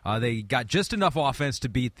 They got just enough offense to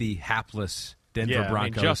beat the hapless Denver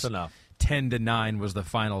Broncos. Just enough. 10-9 was the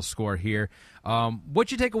final score here.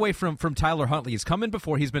 What you take away from Tyler Huntley? He's come in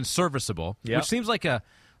before. He's been serviceable, which seems like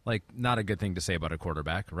not a good thing to say about a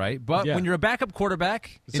quarterback, right? But when you're a backup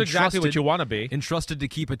quarterback, it's exactly what you want to be. Entrusted to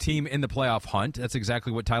keep a team in the playoff hunt. That's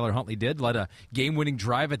exactly what Tyler Huntley did. Led a game-winning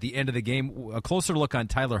drive at the end of the game. A closer look on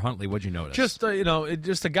Tyler Huntley. What'd you notice? Just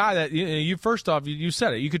just a guy that you first off you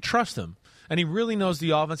said it. You could trust him. And he really knows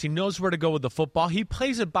the offense. He knows where to go with the football. He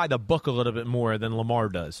plays it by the book a little bit more than Lamar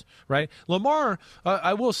does, right? Lamar,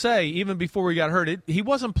 I will say, even before he got hurt, he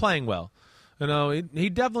wasn't playing well. He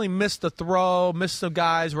definitely missed the throw, missed some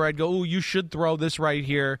guys where I'd go, "Ooh, you should throw this right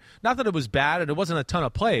here." Not that it was bad, and it wasn't a ton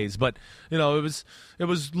of plays, but it was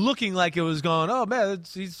looking like it was going, "Oh man,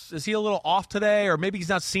 is he a little off today?" Or maybe he's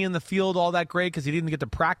not seeing the field all that great because he didn't get to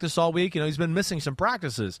practice all week. He's been missing some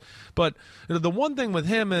practices. But the one thing with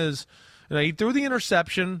him is, he threw the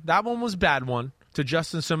interception. That one was a bad one to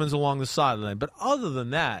Justin Simmons along the sideline. But other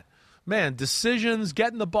than that, man, decisions,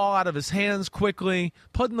 getting the ball out of his hands quickly,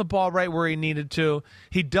 putting the ball right where he needed to.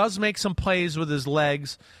 He does make some plays with his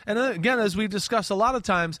legs. And again, as we've discussed a lot of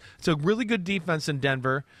times, it's a really good defense in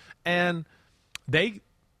Denver. And they,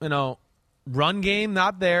 run game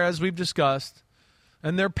not there, as we've discussed.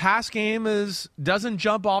 And their pass game doesn't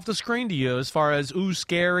jump off the screen to you as far as,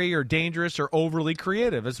 scary or dangerous or overly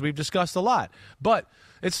creative, as we've discussed a lot. But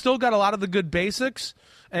it's still got a lot of the good basics,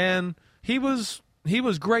 and he was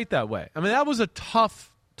great that way. I mean, that was a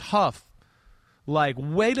tough,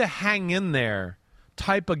 way to hang in there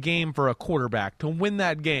type of game for a quarterback to win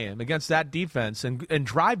that game against that defense and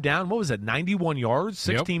drive down, 91 yards,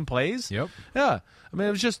 16 plays? Yep. Yeah. I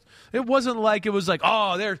mean, it wasn't like it was like,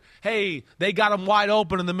 they got him wide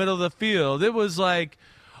open in the middle of the field. It was like,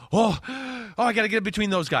 I got to get between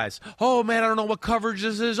those guys. Oh, man, I don't know what coverage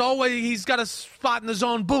this is. Oh, wait, he's got a spot in the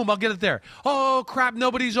zone. Boom, I'll get it there. Oh, crap,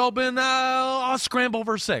 nobody's open. I'll scramble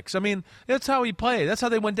for 6. I mean, that's how he played. That's how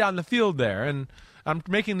they went down the field there. And I'm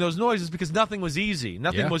making those noises because nothing was easy.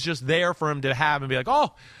 Nothing was just there for him to have and be like,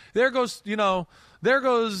 oh, there goes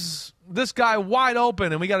this guy wide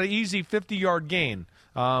open, and we got an easy 50-yard gain.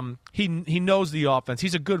 He knows the offense.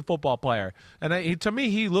 He's a good football player. And to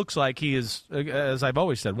me, he looks like he is, as I've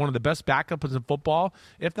always said, one of the best backups in football,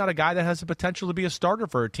 if not a guy that has the potential to be a starter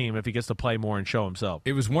for a team if he gets to play more and show himself.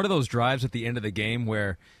 It was one of those drives at the end of the game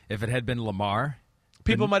where if it had been Lamar,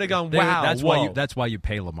 people might have gone, wow, that's why you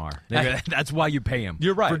pay Lamar. That's why you pay him.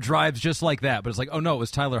 You're right. For drives just like that. But it's like, oh no, it was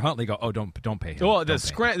Tyler Huntley. Go, oh, don't pay him. Well, the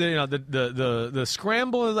scramble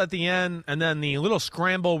at the end, and then the little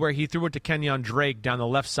scramble where he threw it to Kenyon Drake down the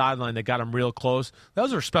left sideline that got him real close.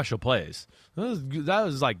 Those are special plays.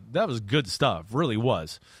 That was good stuff. Really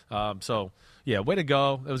was. So yeah, way to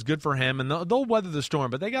go. It was good for him, and they'll weather the storm.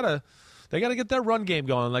 But they gotta get their run game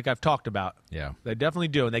going, like I've talked about. Yeah, they definitely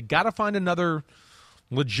do, and they gotta find another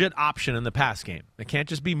legit option in the pass game. It can't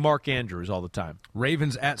just be Mark Andrews all the time.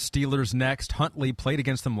 Ravens at Steelers next. Huntley played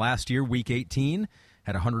against them last year, Week 18,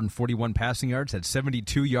 had 141 passing yards, had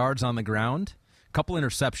 72 yards on the ground, a couple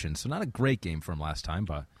interceptions, so not a great game from last time,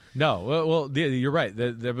 but no. Well, you're right.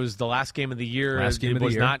 There was the last game of the year.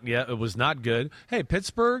 It was not good. Hey,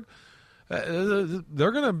 Pittsburgh,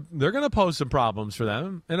 they're gonna pose some problems for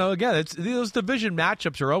them. Again, those division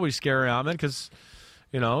matchups are always scary, Ahmed, because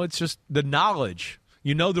it's just the knowledge.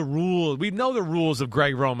 You know the rule. We know the rules of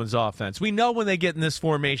Greg Roman's offense. We know when they get in this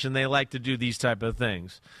formation, they like to do these type of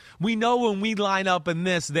things. We know when we line up in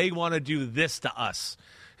this, they want to do this to us.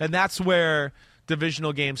 And that's where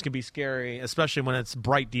divisional games can be scary, especially when it's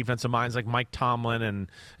bright defensive minds like Mike Tomlin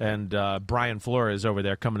and Brian Flores over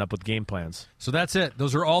there coming up with game plans. So that's it.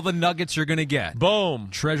 Those are all the nuggets you're going to get. Boom.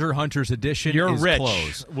 Treasure Hunters edition You're is rich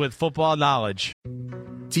closed. with football knowledge.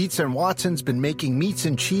 Dietz and Watson's been making meats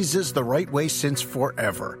and cheeses the right way since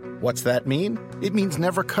forever. What's that mean? It means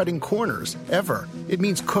never cutting corners, ever. It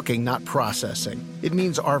means cooking, not processing. It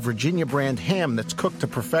means our Virginia brand ham that's cooked to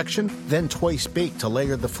perfection, then twice baked to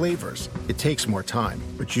layer the flavors. It takes more time,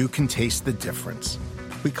 but you can taste the difference.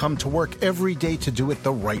 We come to work every day to do it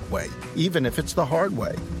the right way, even if it's the hard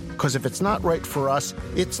way. Because if it's not right for us,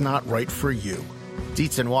 it's not right for you.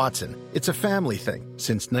 Dietz and Watson, it's a family thing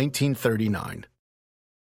since 1939.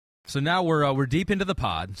 So now we're deep into the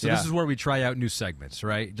pod. So Yeah. this is where we try out new segments,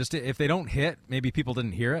 right? Just if they don't hit, maybe people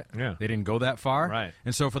didn't hear it. Yeah. They didn't go that far. Right.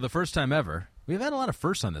 And so for the first time ever, we've had a lot of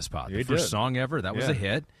firsts on this pod. You The first did. song ever, that was Yeah. a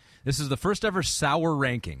hit. This is the first ever Sour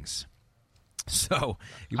Rankings. So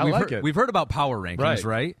I like it. We've heard about power rankings,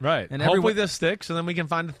 right? Right. And hopefully this sticks, and then we can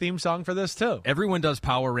find a theme song for this too. Everyone does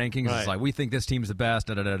power rankings. Right. It's like, we think this team's the best,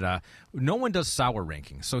 da-da-da-da. No one does sour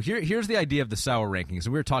rankings. So here's the idea of the sour rankings.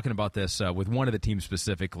 And we were talking about this with one of the teams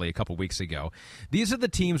specifically a couple weeks ago. These are the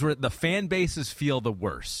teams where the fan bases feel the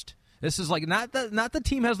worst. This is like not the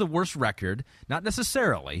team has the worst record, not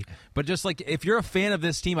necessarily, but just like if you're a fan of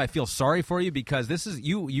this team, I feel sorry for you because this is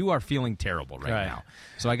you are feeling terrible right now.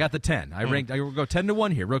 So I got the 10. I will go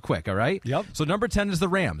 10-1 here real quick, all right? Yep. So number 10 is the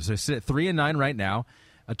Rams. They sit at 3-9 right now.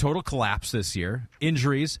 A total collapse this year,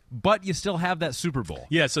 injuries, but you still have that Super Bowl.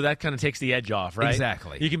 Yeah, so that kind of takes the edge off, right?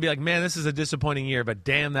 Exactly. You can be like, man, this is a disappointing year, but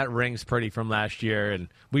damn, that ring's pretty from last year, and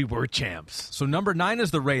we were champs. So number 9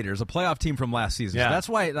 is the Raiders, a playoff team from last season. Yeah. So that's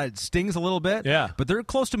why it stings a little bit. Yeah. But they're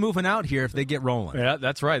close to moving out here if they get rolling. Yeah,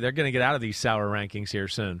 that's right. They're going to get out of these sour rankings here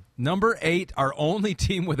soon. Number 8, our only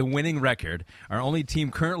team with a winning record, our only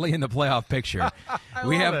team currently in the playoff picture.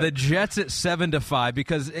 We have the Jets at 7-5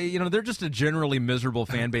 because they're just a generally miserable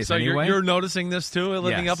fan base So anyway. you're noticing this too,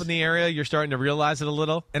 living Yes. up in the area. You're starting to realize it a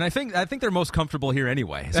little. And I think they're most comfortable here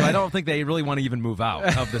anyway. So I don't think they really want to even move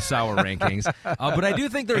out of the sour rankings. But I do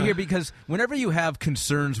think they're here because whenever you have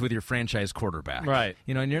concerns with your franchise quarterback, Right.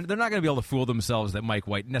 and they're not going to be able to fool themselves that Mike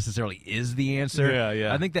White necessarily is the answer.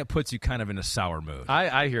 Yeah. I think that puts you kind of in a sour mood.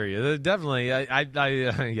 I hear you. Definitely.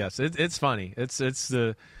 Yes. It's funny.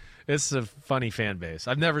 It's a funny fan base.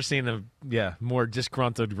 I've never seen a more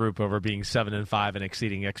disgruntled group over being 7-5 and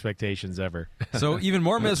exceeding expectations ever. So even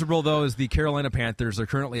more miserable, though, is the Carolina Panthers. They're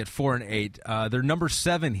currently at 4-8. They're number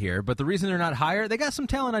 7 here, but the reason they're not higher, they got some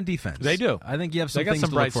talent on defense. They do. I think you have some They got things some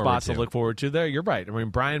to bright look forward spots to to look forward to there. You're right. I mean,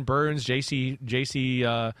 Brian Burns, J.C.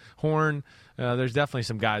 Horn. There's definitely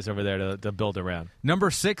some guys over there to build around.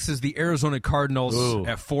 Number 6 is the Arizona Cardinals Ooh.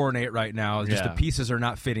 at 4-8 right now. Just the Yeah. pieces are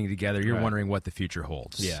not fitting together. You're Right. wondering what the future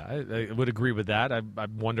holds. Yeah, I would agree with that. I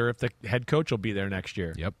wonder if the head coach will be there next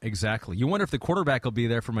year. Yep, exactly. You wonder if the quarterback will be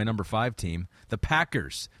there for my number 5 team, the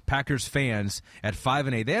Packers. Packers fans at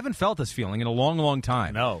 5-8. They haven't felt this feeling in a long, long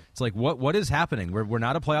time. No. It's like, what is happening? We're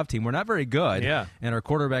not a playoff team. We're not very good. Yeah. And our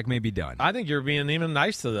quarterback may be done. I think you're being even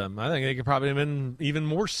nice to them. I think they could probably have been even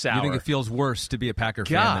more sour. You think it feels worse to be a Packer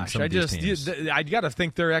fan than Gosh, some of these teams? I got to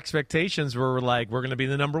think their expectations were like, we're going to be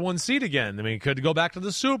the number 1 seed again. I mean, could go back to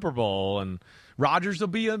the Super Bowl, and Rodgers will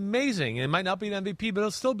be amazing. It might not be an MVP, but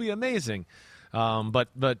it'll still be amazing. But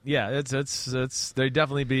yeah,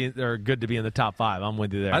 they're good to be in the top 5. I'm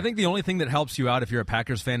with you there. I think the only thing that helps you out if you're a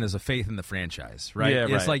Packers fan is a faith in the franchise, right? Yeah,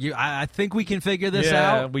 it's right. like I think we can figure this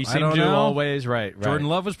out. We I seem don't to know. always right. Jordan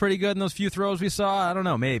Love was pretty good in those few throws we saw. I don't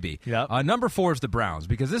know, maybe. Yep. Number 4 is the Browns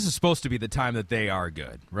because this is supposed to be the time that they are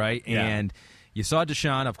good, right? Yeah. And you saw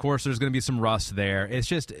Deshaun. Of course, there's going to be some rust there. It's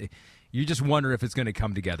just you just wonder if it's going to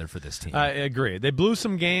come together for this team. I agree. They blew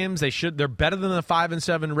some games. They're better than the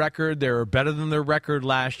 5-7 record. They're better than their record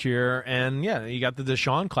last year. And yeah, you got the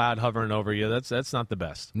Deshaun cloud hovering over you. That's not the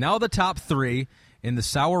best. Now the top 3 in the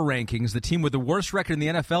sour rankings. The team with the worst record in the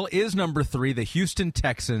NFL is number 3, the Houston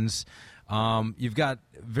Texans. You've got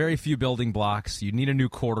very few building blocks. You need a new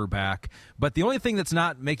quarterback. But the only thing that's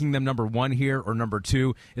not making them number 1 here or number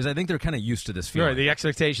 2 is I think they're kind of used to this feeling. Right, the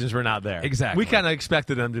expectations were not there. Exactly. We kind of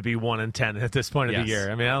expected them to be 1-10 at this point of Yes. the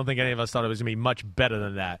year. I mean, I don't think any of us thought it was going to be much better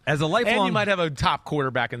than that. As a lifelong- and you might have a top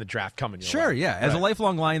quarterback in the draft coming your Sure, way. yeah. As a Right.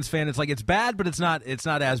 lifelong Lions fan, it's like it's bad, but it's not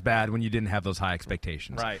as bad when you didn't have those high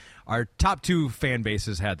expectations. Right. Our top 2 fan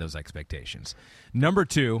bases had those expectations. Number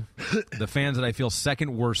 2, the fans that I feel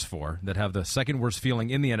second worst for, that have the second worst feeling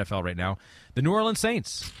in the NFL right now. The New Orleans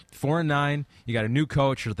Saints, 4-9. You got a new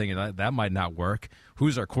coach. You're thinking that might not work.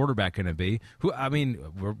 Who's our quarterback going to be? We're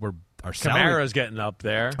our Kamara's getting up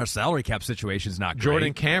there. Our salary cap situation's not great.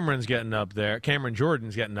 Jordan Cameron's getting up there. Cameron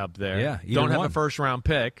Jordan's getting up there. Yeah, don't have one. a first-round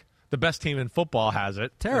pick. The best team in football has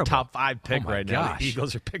it. Terrible. The top 5 pick Oh my right now. gosh. The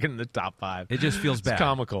Eagles are picking the top 5. It just feels bad. It's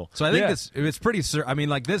comical. So I think it's pretty. I mean,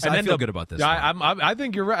 like this, I feel good about this. I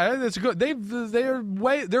think you're right. It's good.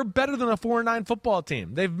 They're better than a 4-9 football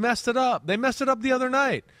team. They've messed it up. They messed it up the other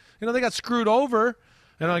night. They got screwed over.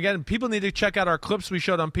 Again, people need to check out our clips we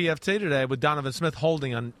showed on PFT today with Donovan Smith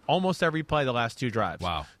holding on almost every play the last 2 drives.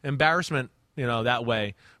 Wow. Embarrassment, that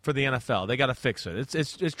way for the NFL. They got to fix it.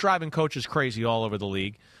 It's driving coaches crazy all over the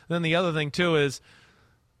league. And then the other thing too is,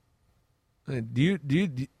 do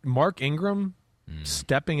you Mark Ingram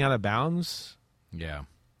stepping out of bounds? Yeah,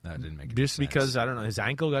 that didn't make any just sense. because I don't know his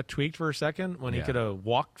ankle got tweaked for a second when he could have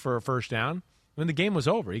walked for a first down. When the game was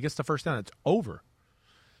over, he gets the first down. It's over,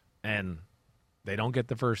 and they don't get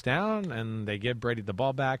the first down, and they give Brady the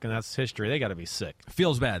ball back, and that's history. They got to be sick.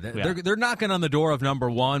 Feels bad. They're knocking on the door of number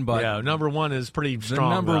 1, but number 1 is pretty strong.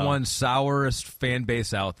 The number 1 sourest fan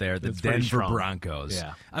base out there, the Denver Broncos.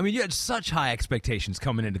 Yeah. I mean, you had such high expectations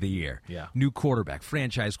coming into the year. Yeah. New quarterback,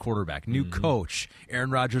 franchise quarterback, new coach. Aaron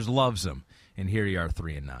Rodgers loves him. And here you are,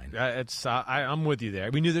 3-9. I'm with you there.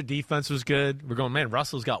 We knew their defense was good. We're going, man,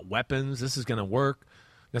 Russell's got weapons. This is going to work.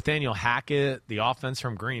 Nathaniel Hackett, the offense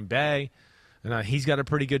from Green Bay. And he's got a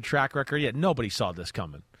pretty good track record. Yet nobody saw this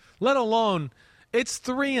coming. Let alone, it's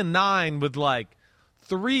 3-9 with like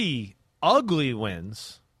 3 ugly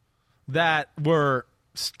wins that were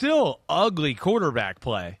still ugly quarterback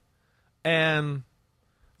play. And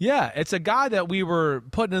yeah, it's a guy that we were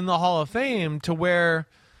putting in the Hall of Fame to where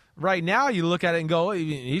right now you look at it and go,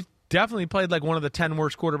 he's definitely played like one of the 10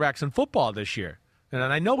 worst quarterbacks in football this year. And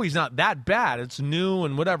I know he's not that bad. It's new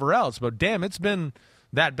and whatever else, but damn, it's been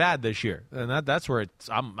that bad this year, and that's where it's.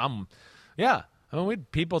 I mean, we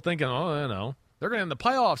had people thinking, they're going to in the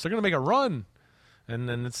playoffs, they're going to make a run, and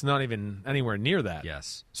then it's not even anywhere near that.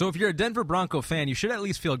 Yes. So if you're a Denver Bronco fan, you should at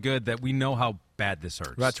least feel good that we know how bad this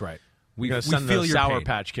hurts. That's right. We send feel the your Sour pain.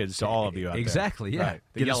 Patch Kids to all of you out exactly, there. Yeah. Right.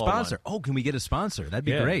 The Get a yellow sponsor. one. Oh, can we get a sponsor? That'd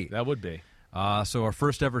be great. That would be. So our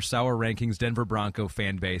first ever Sour Rankings, Denver Bronco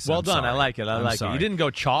fan base. Well I'm done. sorry. I like it. I like it. You didn't go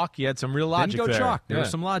chalk. You had some real logic Didn't go there. chalk. There was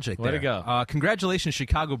some logic Way there. to go. Congratulations,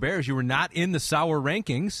 Chicago Bears. You were not in the Sour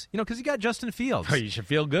Rankings, because you got Justin Fields. Oh, you should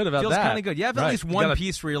feel good about Feels that. kind of good. You have at least You one got a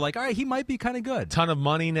piece where you're like, all right, he might be kind of good. ton of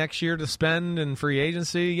money next year to spend in free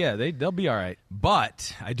agency. Yeah, they'll be all right.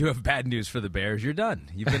 But I do have bad news for the Bears. You're done.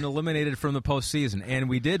 You've been eliminated from the postseason, and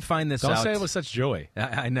we did find this out. Don't say it with such joy.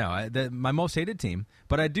 I know. My most hated team,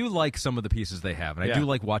 but I do like some of the pieces they have, and I do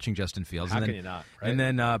like watching Justin Fields. How and then, can you not, right? And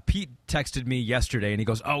then Pete texted me yesterday, and he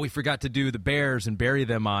goes, we forgot to do the Bears and bury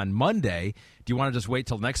them on Monday. Do you want to just wait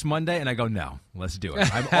till next Monday? And I go, no, let's do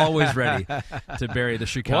it. I'm always ready to bury the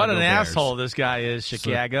Chicago What an Bears. asshole this guy is,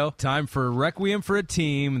 Chicago. So, time for Requiem for a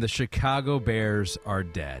Team. The Chicago Bears are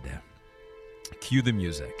dead. Cue the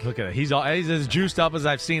music. Look at it. He's as juiced up as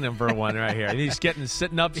I've seen him for one right here. He's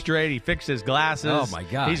sitting up straight. He fixed his glasses. Oh, my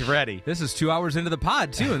gosh. He's ready. This is 2 hours into the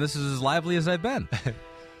pod, too, and this is as lively as I've been.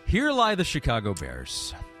 Here lie the Chicago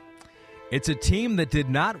Bears. It's a team that did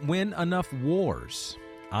not win enough wars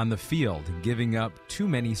on the field, giving up too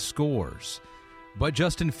many scores. But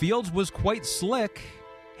Justin Fields was quite slick,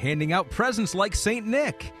 handing out presents like St.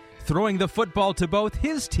 Nick, throwing the football to both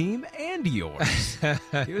his team and yours.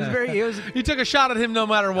 You took a shot at him no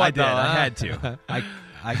matter what, I did. I had to.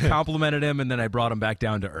 I complimented him, and then I brought him back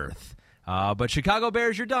down to earth. But Chicago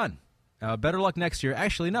Bears, you're done. Better luck next year.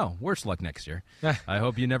 Actually, no. Worse luck next year. I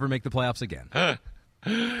hope you never make the playoffs again.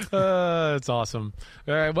 That's awesome.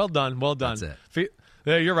 All right, well done. Well done. That's it.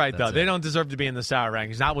 You're right, though. That's They it. don't deserve to be in the sour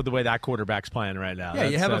rankings, not with the way that quarterback's playing right now. Yeah,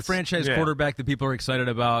 you have a franchise quarterback that people are excited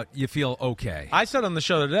about. You feel okay. I said on the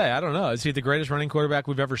show today, I don't know. Is he the greatest running quarterback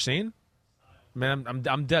we've ever seen? Man,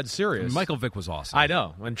 I'm dead serious. Michael Vick was awesome. I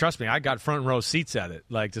know, and trust me, I got front row seats at it,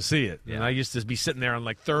 to see it. Yeah. And I used to be sitting there on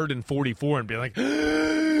 3rd and 44 and be like,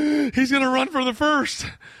 he's going to run for the first.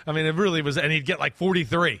 I mean, it really was, and he'd get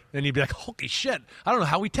 43, and you'd be like, holy shit, I don't know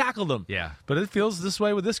how we tackled him. Yeah. But it feels this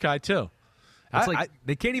way with this guy, too. It's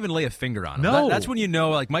they can't even lay a finger on him. No. That's when you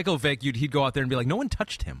know, Michael Vick, he'd go out there and be like, no one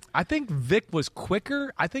touched him. I think Vic was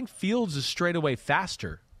quicker. I think Fields is straight away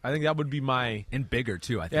faster. I think that would be my... And bigger,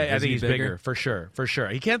 too, I think. Yeah, I Isn't think he he's bigger, for sure.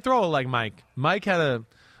 He can't throw it like Mike. Mike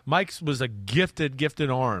was a gifted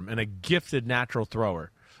arm and a gifted natural thrower.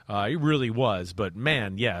 He really was. But,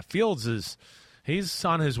 man, yeah, Fields is... He's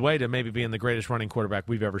on his way to maybe being the greatest running quarterback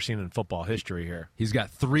we've ever seen in football history here. He's got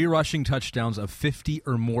 3 rushing touchdowns of 50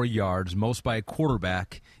 or more yards, most by a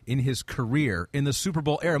quarterback in his career in the Super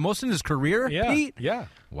Bowl era. Most in his career, Pete? Yeah.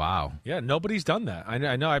 Wow. Yeah, nobody's done that.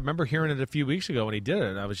 I know. I remember hearing it a few weeks ago when he did it,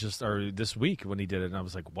 and I was just, or this week when he did it, and I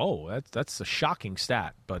was like, whoa, that's a shocking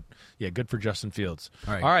stat. But, yeah, good for Justin Fields.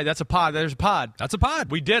 All right, that's a pod. There's a pod. That's a pod.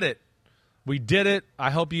 We did it. We did it. I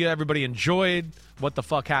hope everybody enjoyed What the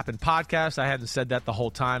Fuck Happened podcast. I hadn't said that the whole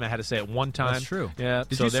time. I had to say it one time. That's true. Yeah.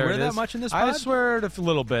 Did you swear that much in this pod? I swear it a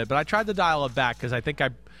little bit, but I tried to dial it back because I think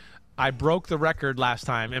I broke the record last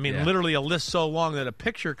time. I mean, literally a list so long that a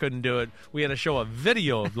picture couldn't do it. We had to show a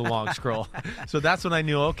video of the long scroll. So that's when I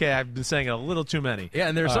knew, okay, I've been saying it a little too many. Yeah,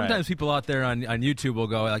 and there's sometimes people out there on YouTube will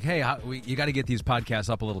go like, hey, you got to get these podcasts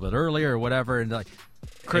up a little bit earlier or whatever. And like,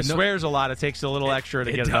 Chris swears a lot. It takes a little extra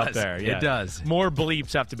to get it up there. Yeah. It does. More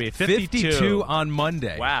bleeps have to be. 52 on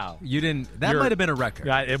Monday. Wow. That might have been a record.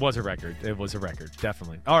 It was a record. It was a record,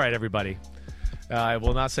 definitely. All right, everybody. I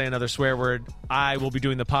will not say another swear word. I will be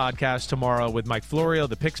doing the podcast tomorrow with Mike Florio,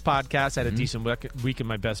 the Picks podcast. I had a decent week in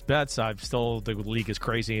my best bets. The league is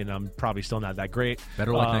crazy, and I'm probably still not that great.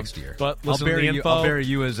 Better luck next year. But listen to the info. I'll bury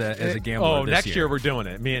you as a gambler this next year we're doing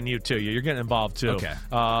it. Me and you, too. You're getting involved, too. Okay.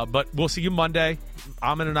 But we'll see you Monday.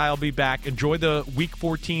 Ahmed and I will be back. Enjoy the Week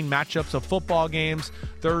 14 matchups of football games.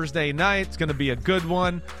 Thursday night, it's going to be a good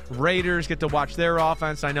one. Raiders get to watch their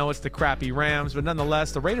offense. I know it's the crappy Rams, but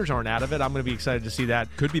nonetheless, the Raiders aren't out of it. I'm going to be excited to see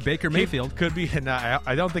that. Could be Baker Mayfield. Could be. No,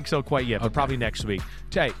 I don't think so quite yet, but probably next week.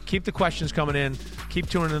 Hey, keep the questions coming in. Keep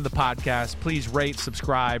tuning into the podcast. Please rate,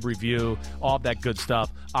 subscribe, review, all of that good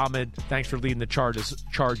stuff. Ahmed, thanks for leading the charge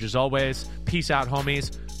as always. Peace out,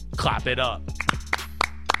 homies. Clap it up.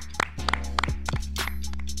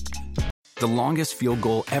 The longest field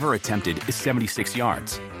goal ever attempted is 76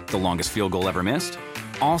 yards. The longest field goal ever missed?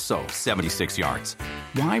 Also 76 yards.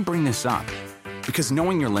 Why bring this up? Because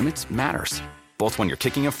knowing your limits matters, both when you're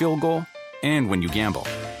kicking a field goal and when you gamble.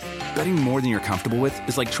 Betting more than you're comfortable with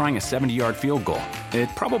is like trying a 70-yard field goal. It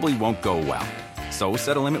probably won't go well. So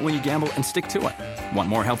set a limit when you gamble and stick to it. Want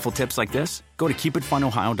more helpful tips like this? Go to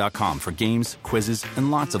keepitfunohio.com for games, quizzes, and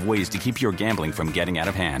lots of ways to keep your gambling from getting out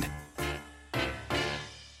of hand.